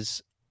it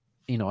because,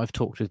 you know, I've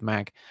talked with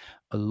Mag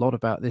a lot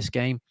about this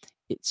game.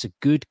 It's a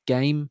good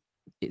game.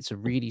 It's a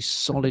really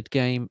solid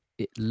game.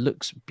 It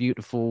looks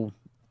beautiful.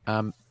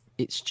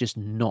 It's just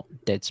not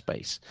Dead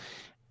Space.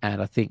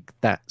 And I think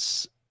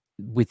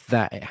with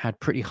that, it had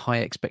pretty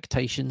high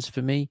expectations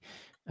for me.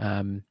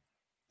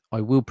 I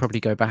will probably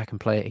go back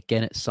and play it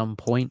again at some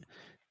point,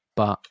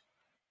 but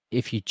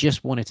if you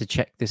just wanted to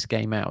check this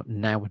game out,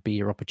 now would be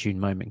your opportune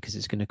moment because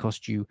it's going to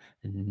cost you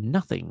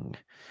nothing.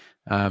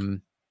 I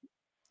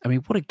mean,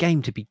 what a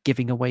game to be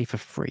giving away for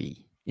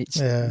free.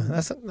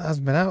 That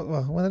hasn't been out.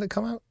 Well, when did it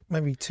come out?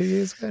 Maybe 2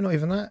 years ago? Not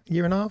even that?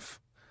 Year and a half?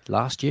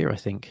 Last year, I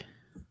think.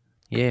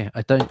 Yeah,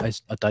 I don't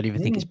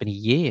even think it's been a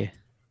year.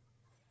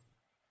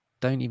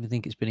 Don't even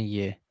think it's been a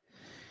year.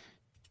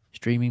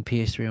 Streaming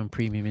PS3 on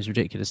premium is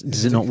ridiculous.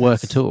 Does it not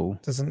work at all?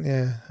 Doesn't,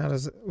 yeah. What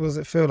does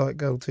it feel like,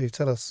 Gold 2?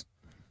 Tell us.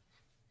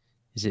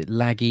 Is it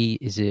laggy?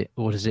 Is it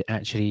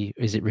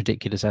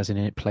ridiculous as in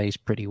it plays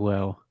pretty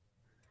well?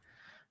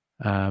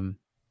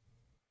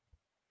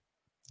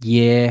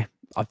 Yeah.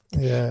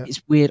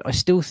 It's weird. I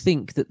still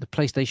think that the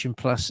PlayStation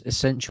Plus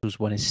Essentials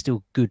one is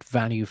still good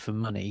value for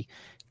money,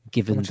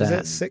 given Which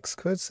that is it, £6,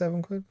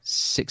 £7?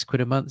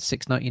 £6 a month,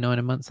 $6.99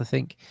 a month, I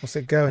think. What's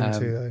it going to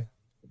though?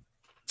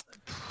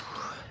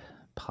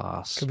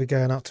 Pass. Could be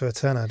going up to a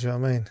tenner. Do you know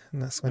what I mean?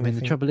 And that's when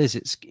the trouble is,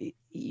 it's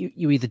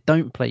you either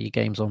don't play your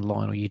games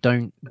online, or you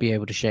don't be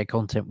able to share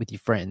content with your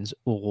friends,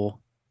 or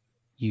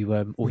you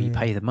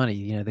pay the money.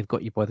 You know, they've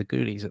got you by the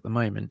ghoulies at the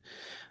moment.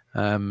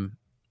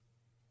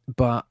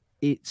 But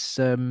it's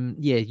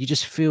you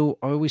just feel.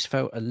 I always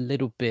felt a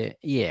little bit.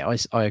 Yeah,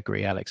 I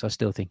agree, Alex. I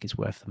still think it's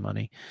worth the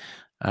money.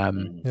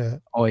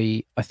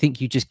 I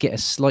think you just get a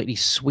slightly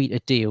sweeter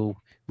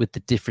deal with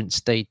the different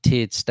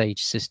tiered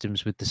stage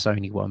systems with the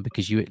Sony one,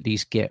 because you at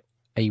least get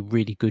a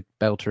really good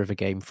belter of a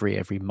game free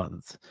every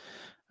month.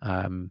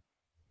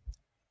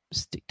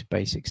 Stick to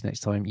basics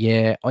next time.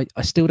 Yeah,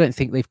 I still don't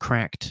think they've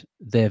cracked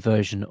their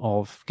version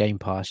of Game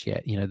Pass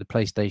yet. You know, the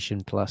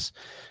PlayStation Plus,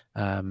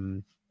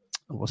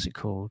 what's it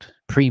called,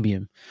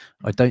 Premium.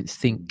 I don't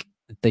think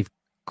they've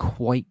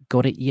quite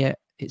got it yet.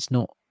 It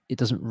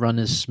doesn't run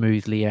as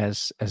smoothly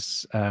as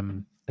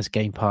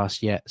Game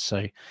Pass yet,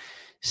 so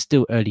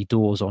still early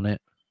doors on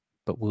it.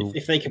 But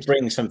if they could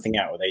bring something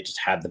out where they just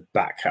had the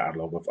back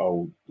catalogue of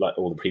all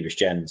the previous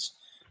gens,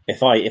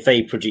 if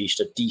they produced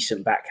a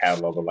decent back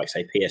catalogue of, like,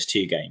 say,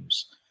 PS2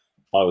 games,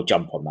 I would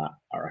jump on that,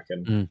 I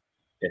reckon,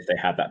 if they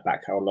had that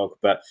back catalogue.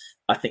 But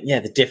I think,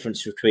 the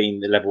difference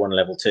between the level 1 and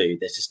level 2,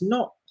 there's just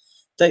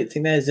don't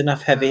think there's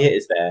enough heavy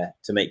hitters there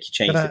to make you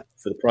change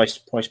for the price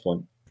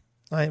point.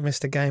 I ain't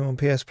missed a game on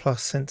PS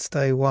Plus since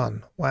day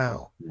one.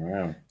 Wow.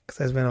 Because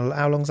there's been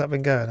how long's that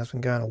been going? That's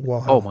been going a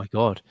while. Oh my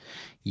god,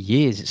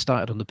 years. It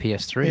started on the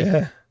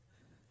PS3.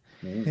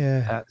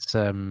 Yeah.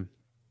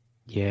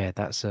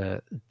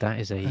 That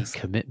is a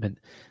commitment.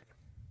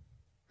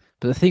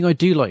 But the thing I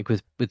do like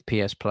with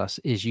PS Plus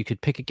is you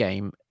could pick a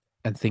game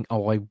and think,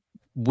 oh, I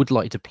would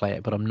like to play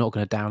it, but I'm not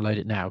going to download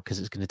it now because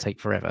it's going to take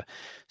forever.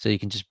 So you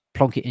can just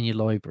plonk it in your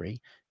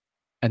library,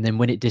 and then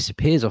when it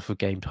disappears off of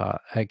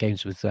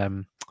games with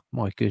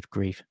my good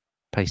grief,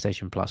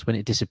 PlayStation Plus, when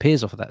it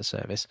disappears off of that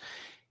service,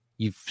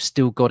 you've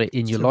still got it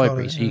in your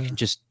library, so you can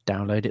just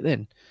download it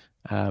then,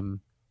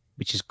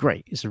 which is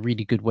great. It's a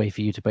really good way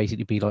for you to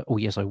basically be like, oh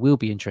yes, I will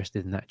be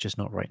interested in that, just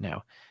not right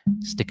now.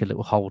 Stick a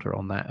little holder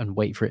on that and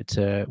wait for it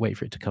to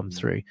come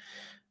through.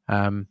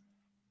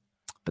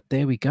 But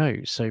there we go.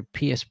 So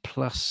PS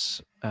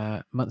Plus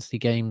monthly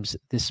games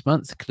this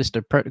month: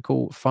 Callisto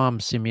Protocol, Farm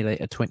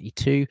Simulator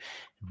 22,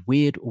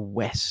 Weird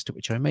West,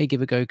 which I may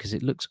give a go because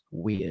it looks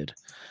weird.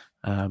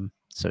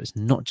 So it's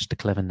not just a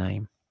clever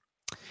name.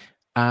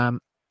 Okie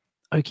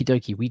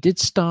dokie. We did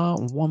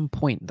start one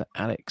point that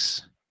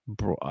Alex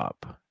brought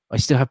up. I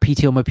still have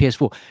PT on my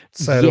PS4.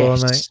 So do I,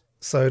 mate.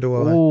 So do I.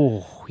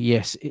 Oh,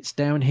 yes. It's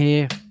down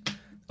here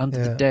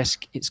under the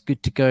desk. It's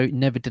good to go.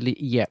 Never delete.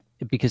 Yeah,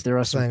 because there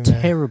are some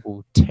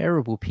terrible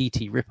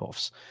PT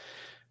ripoffs.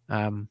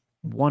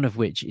 One of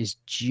which is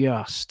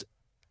just,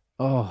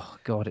 oh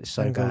God, it's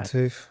so bad.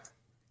 Tooth.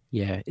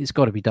 Yeah, it's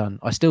got to be done.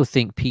 I still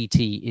think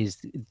PT is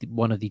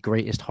one of the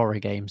greatest horror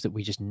games that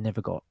we just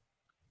never got.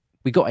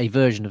 We got a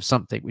version of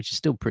something, which is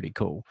still pretty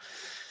cool.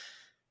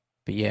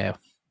 But yeah,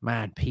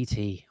 man,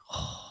 PT.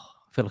 Oh,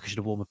 I feel like I should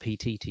have worn a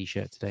PT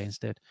t-shirt today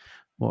instead.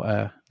 What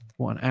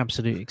an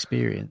absolute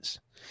experience.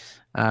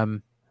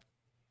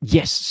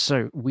 Yes,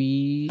 so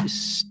we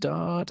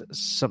start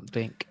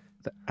something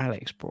that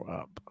Alex brought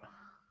up.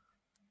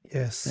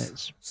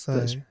 Yes.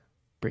 Let's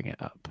bring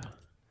it up.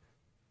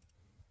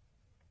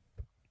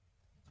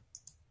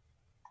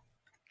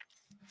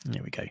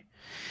 There we go.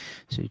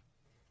 So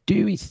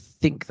do we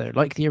think, though,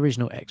 like the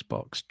original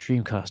Xbox,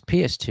 Dreamcast,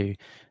 PS2,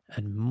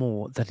 and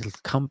more, that it'll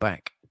come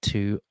back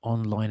to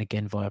online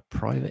again via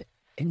private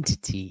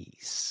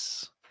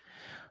entities?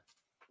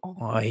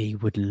 I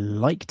would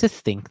like to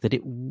think that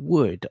it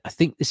would. I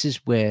think this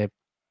is where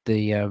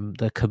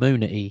the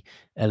community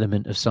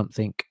element of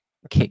something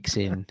kicks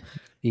in.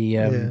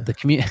 The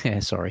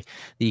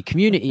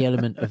community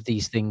element of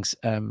these things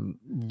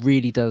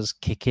really does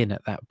kick in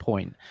at that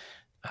point.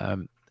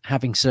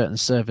 Having certain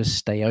servers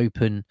stay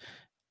open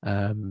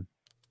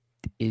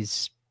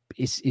is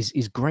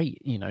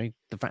great. You know,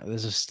 the fact that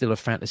there's still a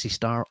Phantasy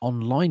Star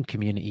online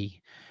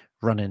community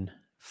running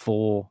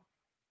for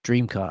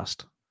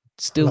Dreamcast.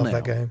 Love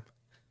that game.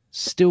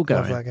 Still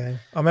going. Love that game.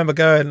 I remember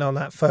going on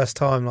that first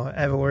time like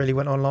ever really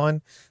went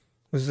online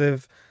was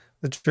with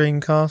the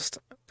Dreamcast,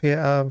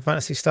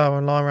 Phantasy Star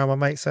online around my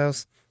mate's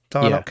house,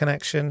 dial-up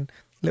connection,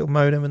 little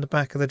modem in the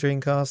back of the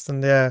Dreamcast,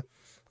 and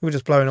we were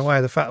just blown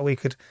away. The fact that we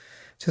could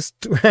just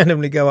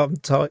randomly go up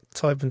and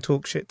type and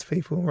talk shit to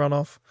people and run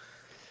off.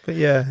 But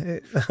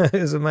it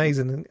was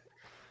amazing.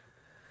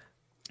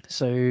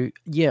 So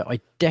I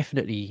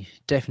definitely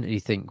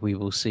think we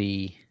will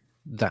see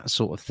that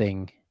sort of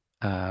thing.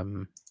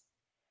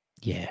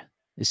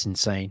 It's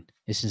insane.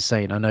 It's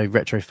insane. I know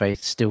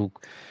Retrofaith still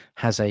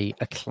has a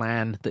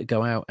clan that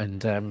go out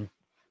and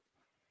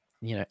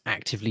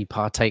actively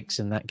partakes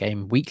in that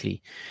game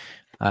weekly.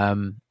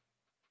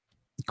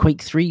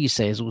 Quake 3, you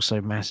say, is also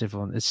massive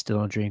it's still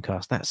on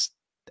Dreamcast. That's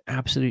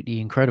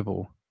absolutely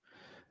incredible.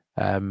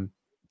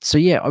 So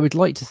I would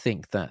like to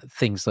think that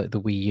things like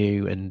the Wii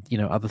U and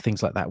other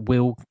things like that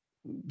will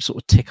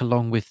sort of tick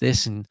along with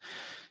this, and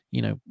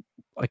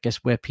I guess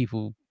where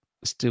people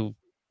are still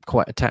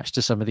quite attached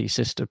to some of these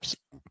systems,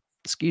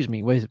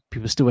 where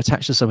people are still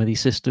attached to some of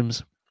these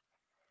systems,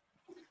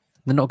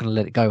 they're not going to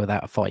let it go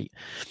without a fight.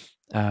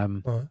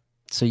 Right.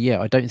 So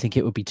I don't think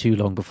it would be too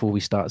long before we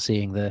start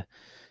seeing the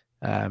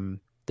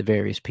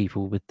various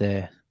people with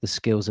the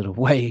skills that are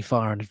way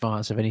far in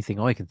advance of anything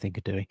I can think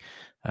of doing.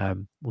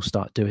 We'll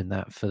start doing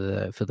that for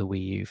the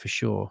Wii U for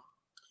sure.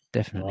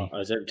 Definitely.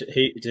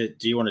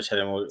 Do you want to tell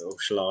him or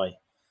shall I?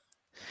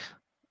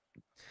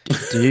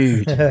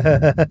 Dude.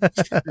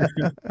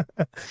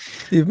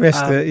 You've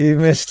missed it. You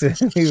missed it.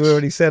 You've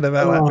already said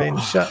about that being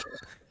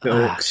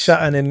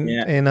shutting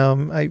in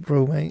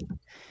April, mate.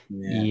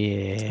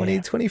 Yeah.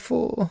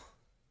 2024.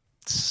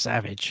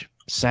 Savage.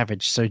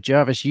 So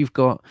Jarvis, you've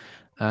got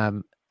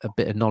a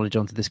bit of knowledge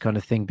onto this kind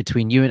of thing,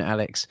 between you and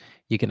Alex,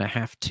 you're going to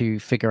have to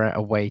figure out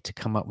a way to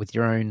come up with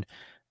your own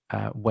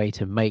way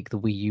to make the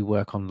Wii U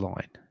work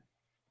online.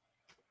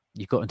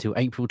 You've got until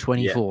April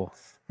 24.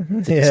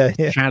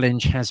 Yeah.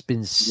 Challenge has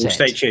been set. Well,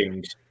 stay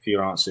tuned for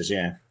your answers.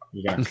 Yeah,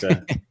 you're going to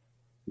have to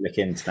look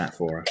into that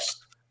for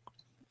us.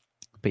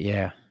 But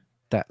yeah,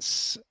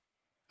 that's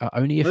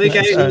only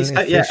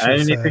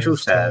only official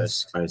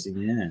service closing.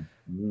 Yeah.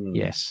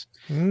 Yes.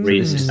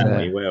 Reason to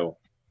tell you will.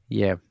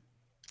 Yeah.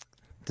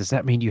 Does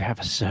that mean you have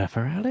a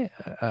server, Alex?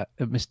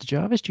 Mr.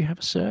 Jarvis, do you have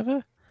a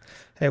server?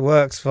 It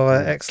works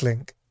via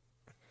X-Link.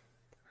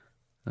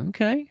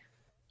 Okay.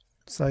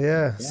 So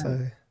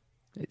so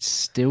it's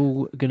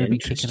still going to be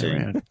kicking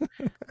around.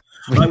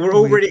 We're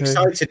all really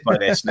excited by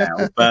this now,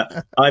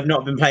 but I've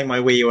not been playing my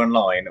Wii U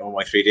online or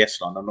my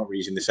 3DS online. I'm not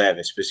using the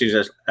service, but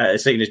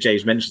as soon as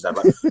James mentions that, I'm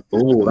like,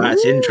 oh,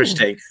 that's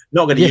interesting.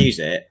 Not going to use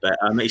it, but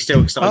he's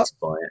still excited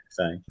by it.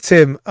 So,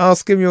 Tim,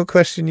 ask him your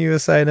question you were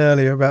saying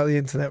earlier about the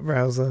internet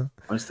browser.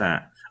 What's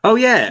that? Oh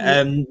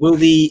yeah, will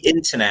the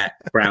internet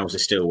browser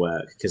still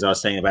work? Because I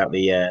was saying about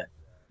the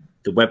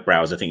web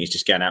browser. I think it's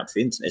just going out to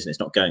the internet, isn't it? It's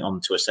not going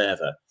onto a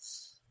server.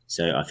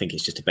 So I think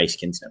it's just a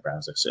basic internet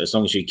browser. So as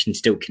long as you can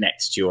still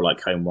connect to your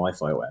like home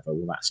Wi-Fi or whatever,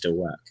 will that still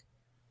work?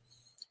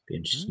 Be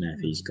interested to know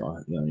if he's got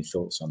any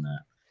thoughts on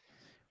that.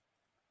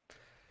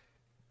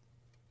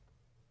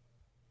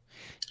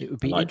 It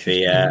would be like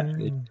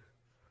interesting.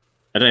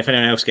 I don't know if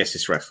anyone else gets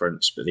this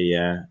reference, but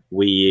the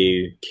Wii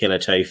U Killer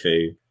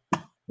Tofu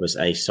was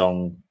a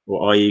song,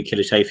 or Are You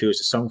Killer Tofu was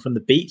a song from The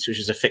Beats, which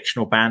is a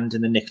fictional band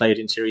in the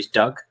Nickelodeon series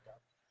Doug.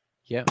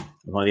 Yeah.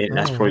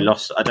 That's probably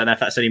lost. I don't know if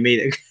that's only me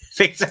that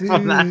picks up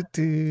on that.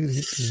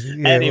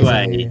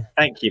 Anyway,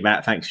 thank you,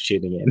 Matt. Thanks for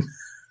tuning in.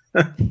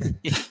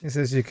 It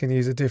says you can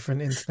use a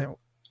different internet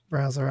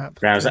browser app.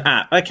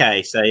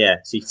 Okay, so you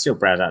can still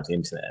browse out the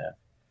internet.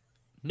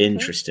 Okay.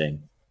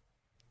 Interesting.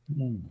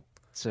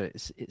 So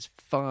it's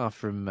far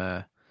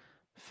from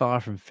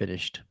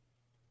finished.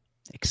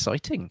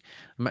 Exciting.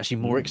 I'm actually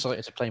more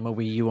excited to play my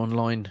Wii U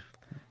online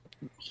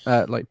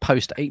like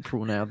post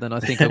April now than I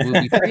think I will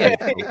be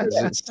pre-April.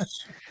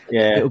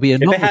 It'll be a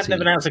novelty. If they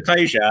hadn't announced a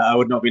closure, I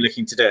would not be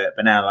looking to do it.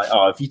 But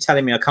now, if you're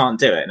telling me I can't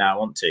do it, now I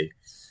want to.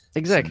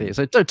 Exactly.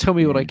 So don't tell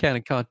me what I can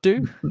and can't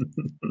do.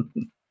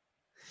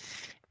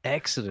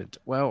 Excellent.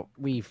 Well,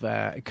 we've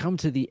come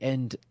to the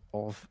end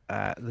of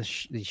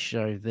the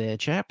show there,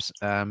 chaps.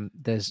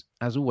 There's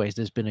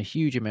been a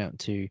huge amount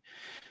to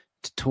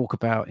talk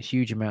about, a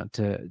huge amount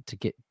to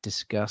get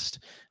discussed,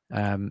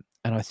 and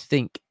I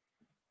think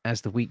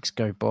as the weeks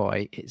go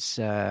by, it's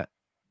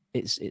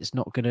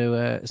not going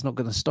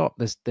to stop.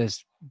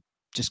 There's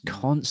just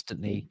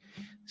constantly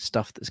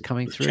stuff that's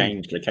coming through.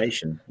 Changed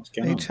location. What's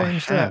going on?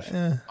 Changed that.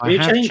 Yeah.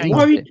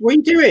 What are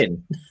you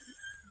doing?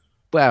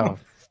 Well,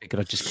 I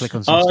figured I'd just click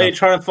on some stuff. You're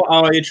trying to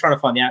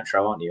find the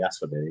outro, aren't you?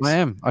 That's what it is. I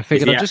am. I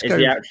figured I'd just go.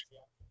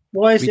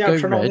 Why is the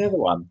outro not the other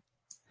one?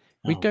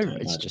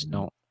 It's just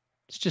not.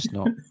 It's just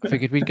not. I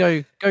figured we'd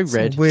go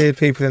red. Some weird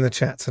people in the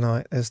chat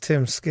tonight. There's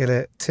Tim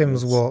Skillet,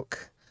 Tim's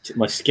Wok.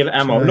 My skillet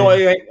ammo. No,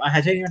 I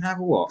don't even have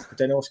a wok. I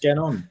don't know what's going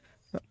on.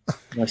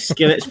 My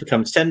skillet's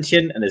become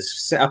sentient and has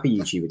set up a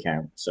YouTube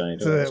account. So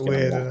it's a bit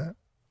weird,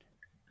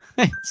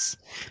 isn't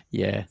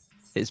it?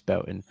 It's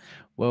belting.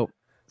 Well,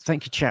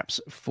 thank you, chaps,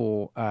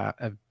 for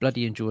a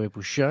bloody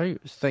enjoyable show.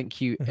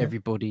 Thank you,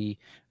 everybody,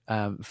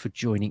 for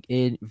joining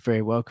in.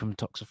 Very welcome,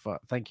 Toxify.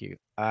 Thank you.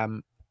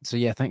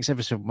 Thanks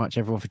ever so much,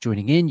 everyone, for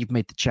joining in. You've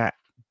made the chat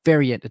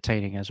very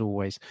entertaining as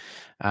always.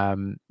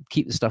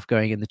 Keep the stuff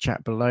going in the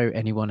chat below.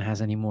 Anyone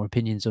has any more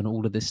opinions on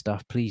all of this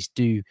stuff, please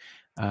do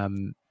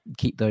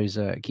keep those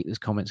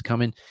comments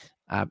coming.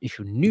 If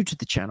you're new to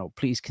the channel,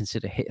 please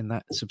consider hitting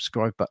that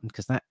subscribe button,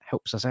 because that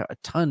helps us out a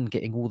ton,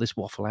 getting all this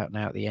waffle out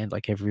now at the end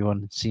like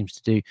everyone seems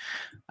to do.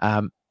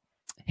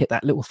 Hit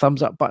that little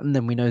thumbs up button,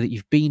 then we know that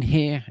you've been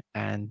here.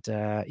 And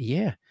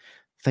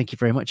thank you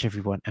very much,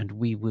 everyone, and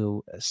we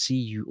will see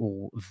you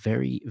all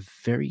very,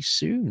 very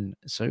soon.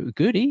 So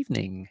good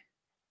evening.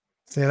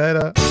 See you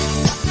later.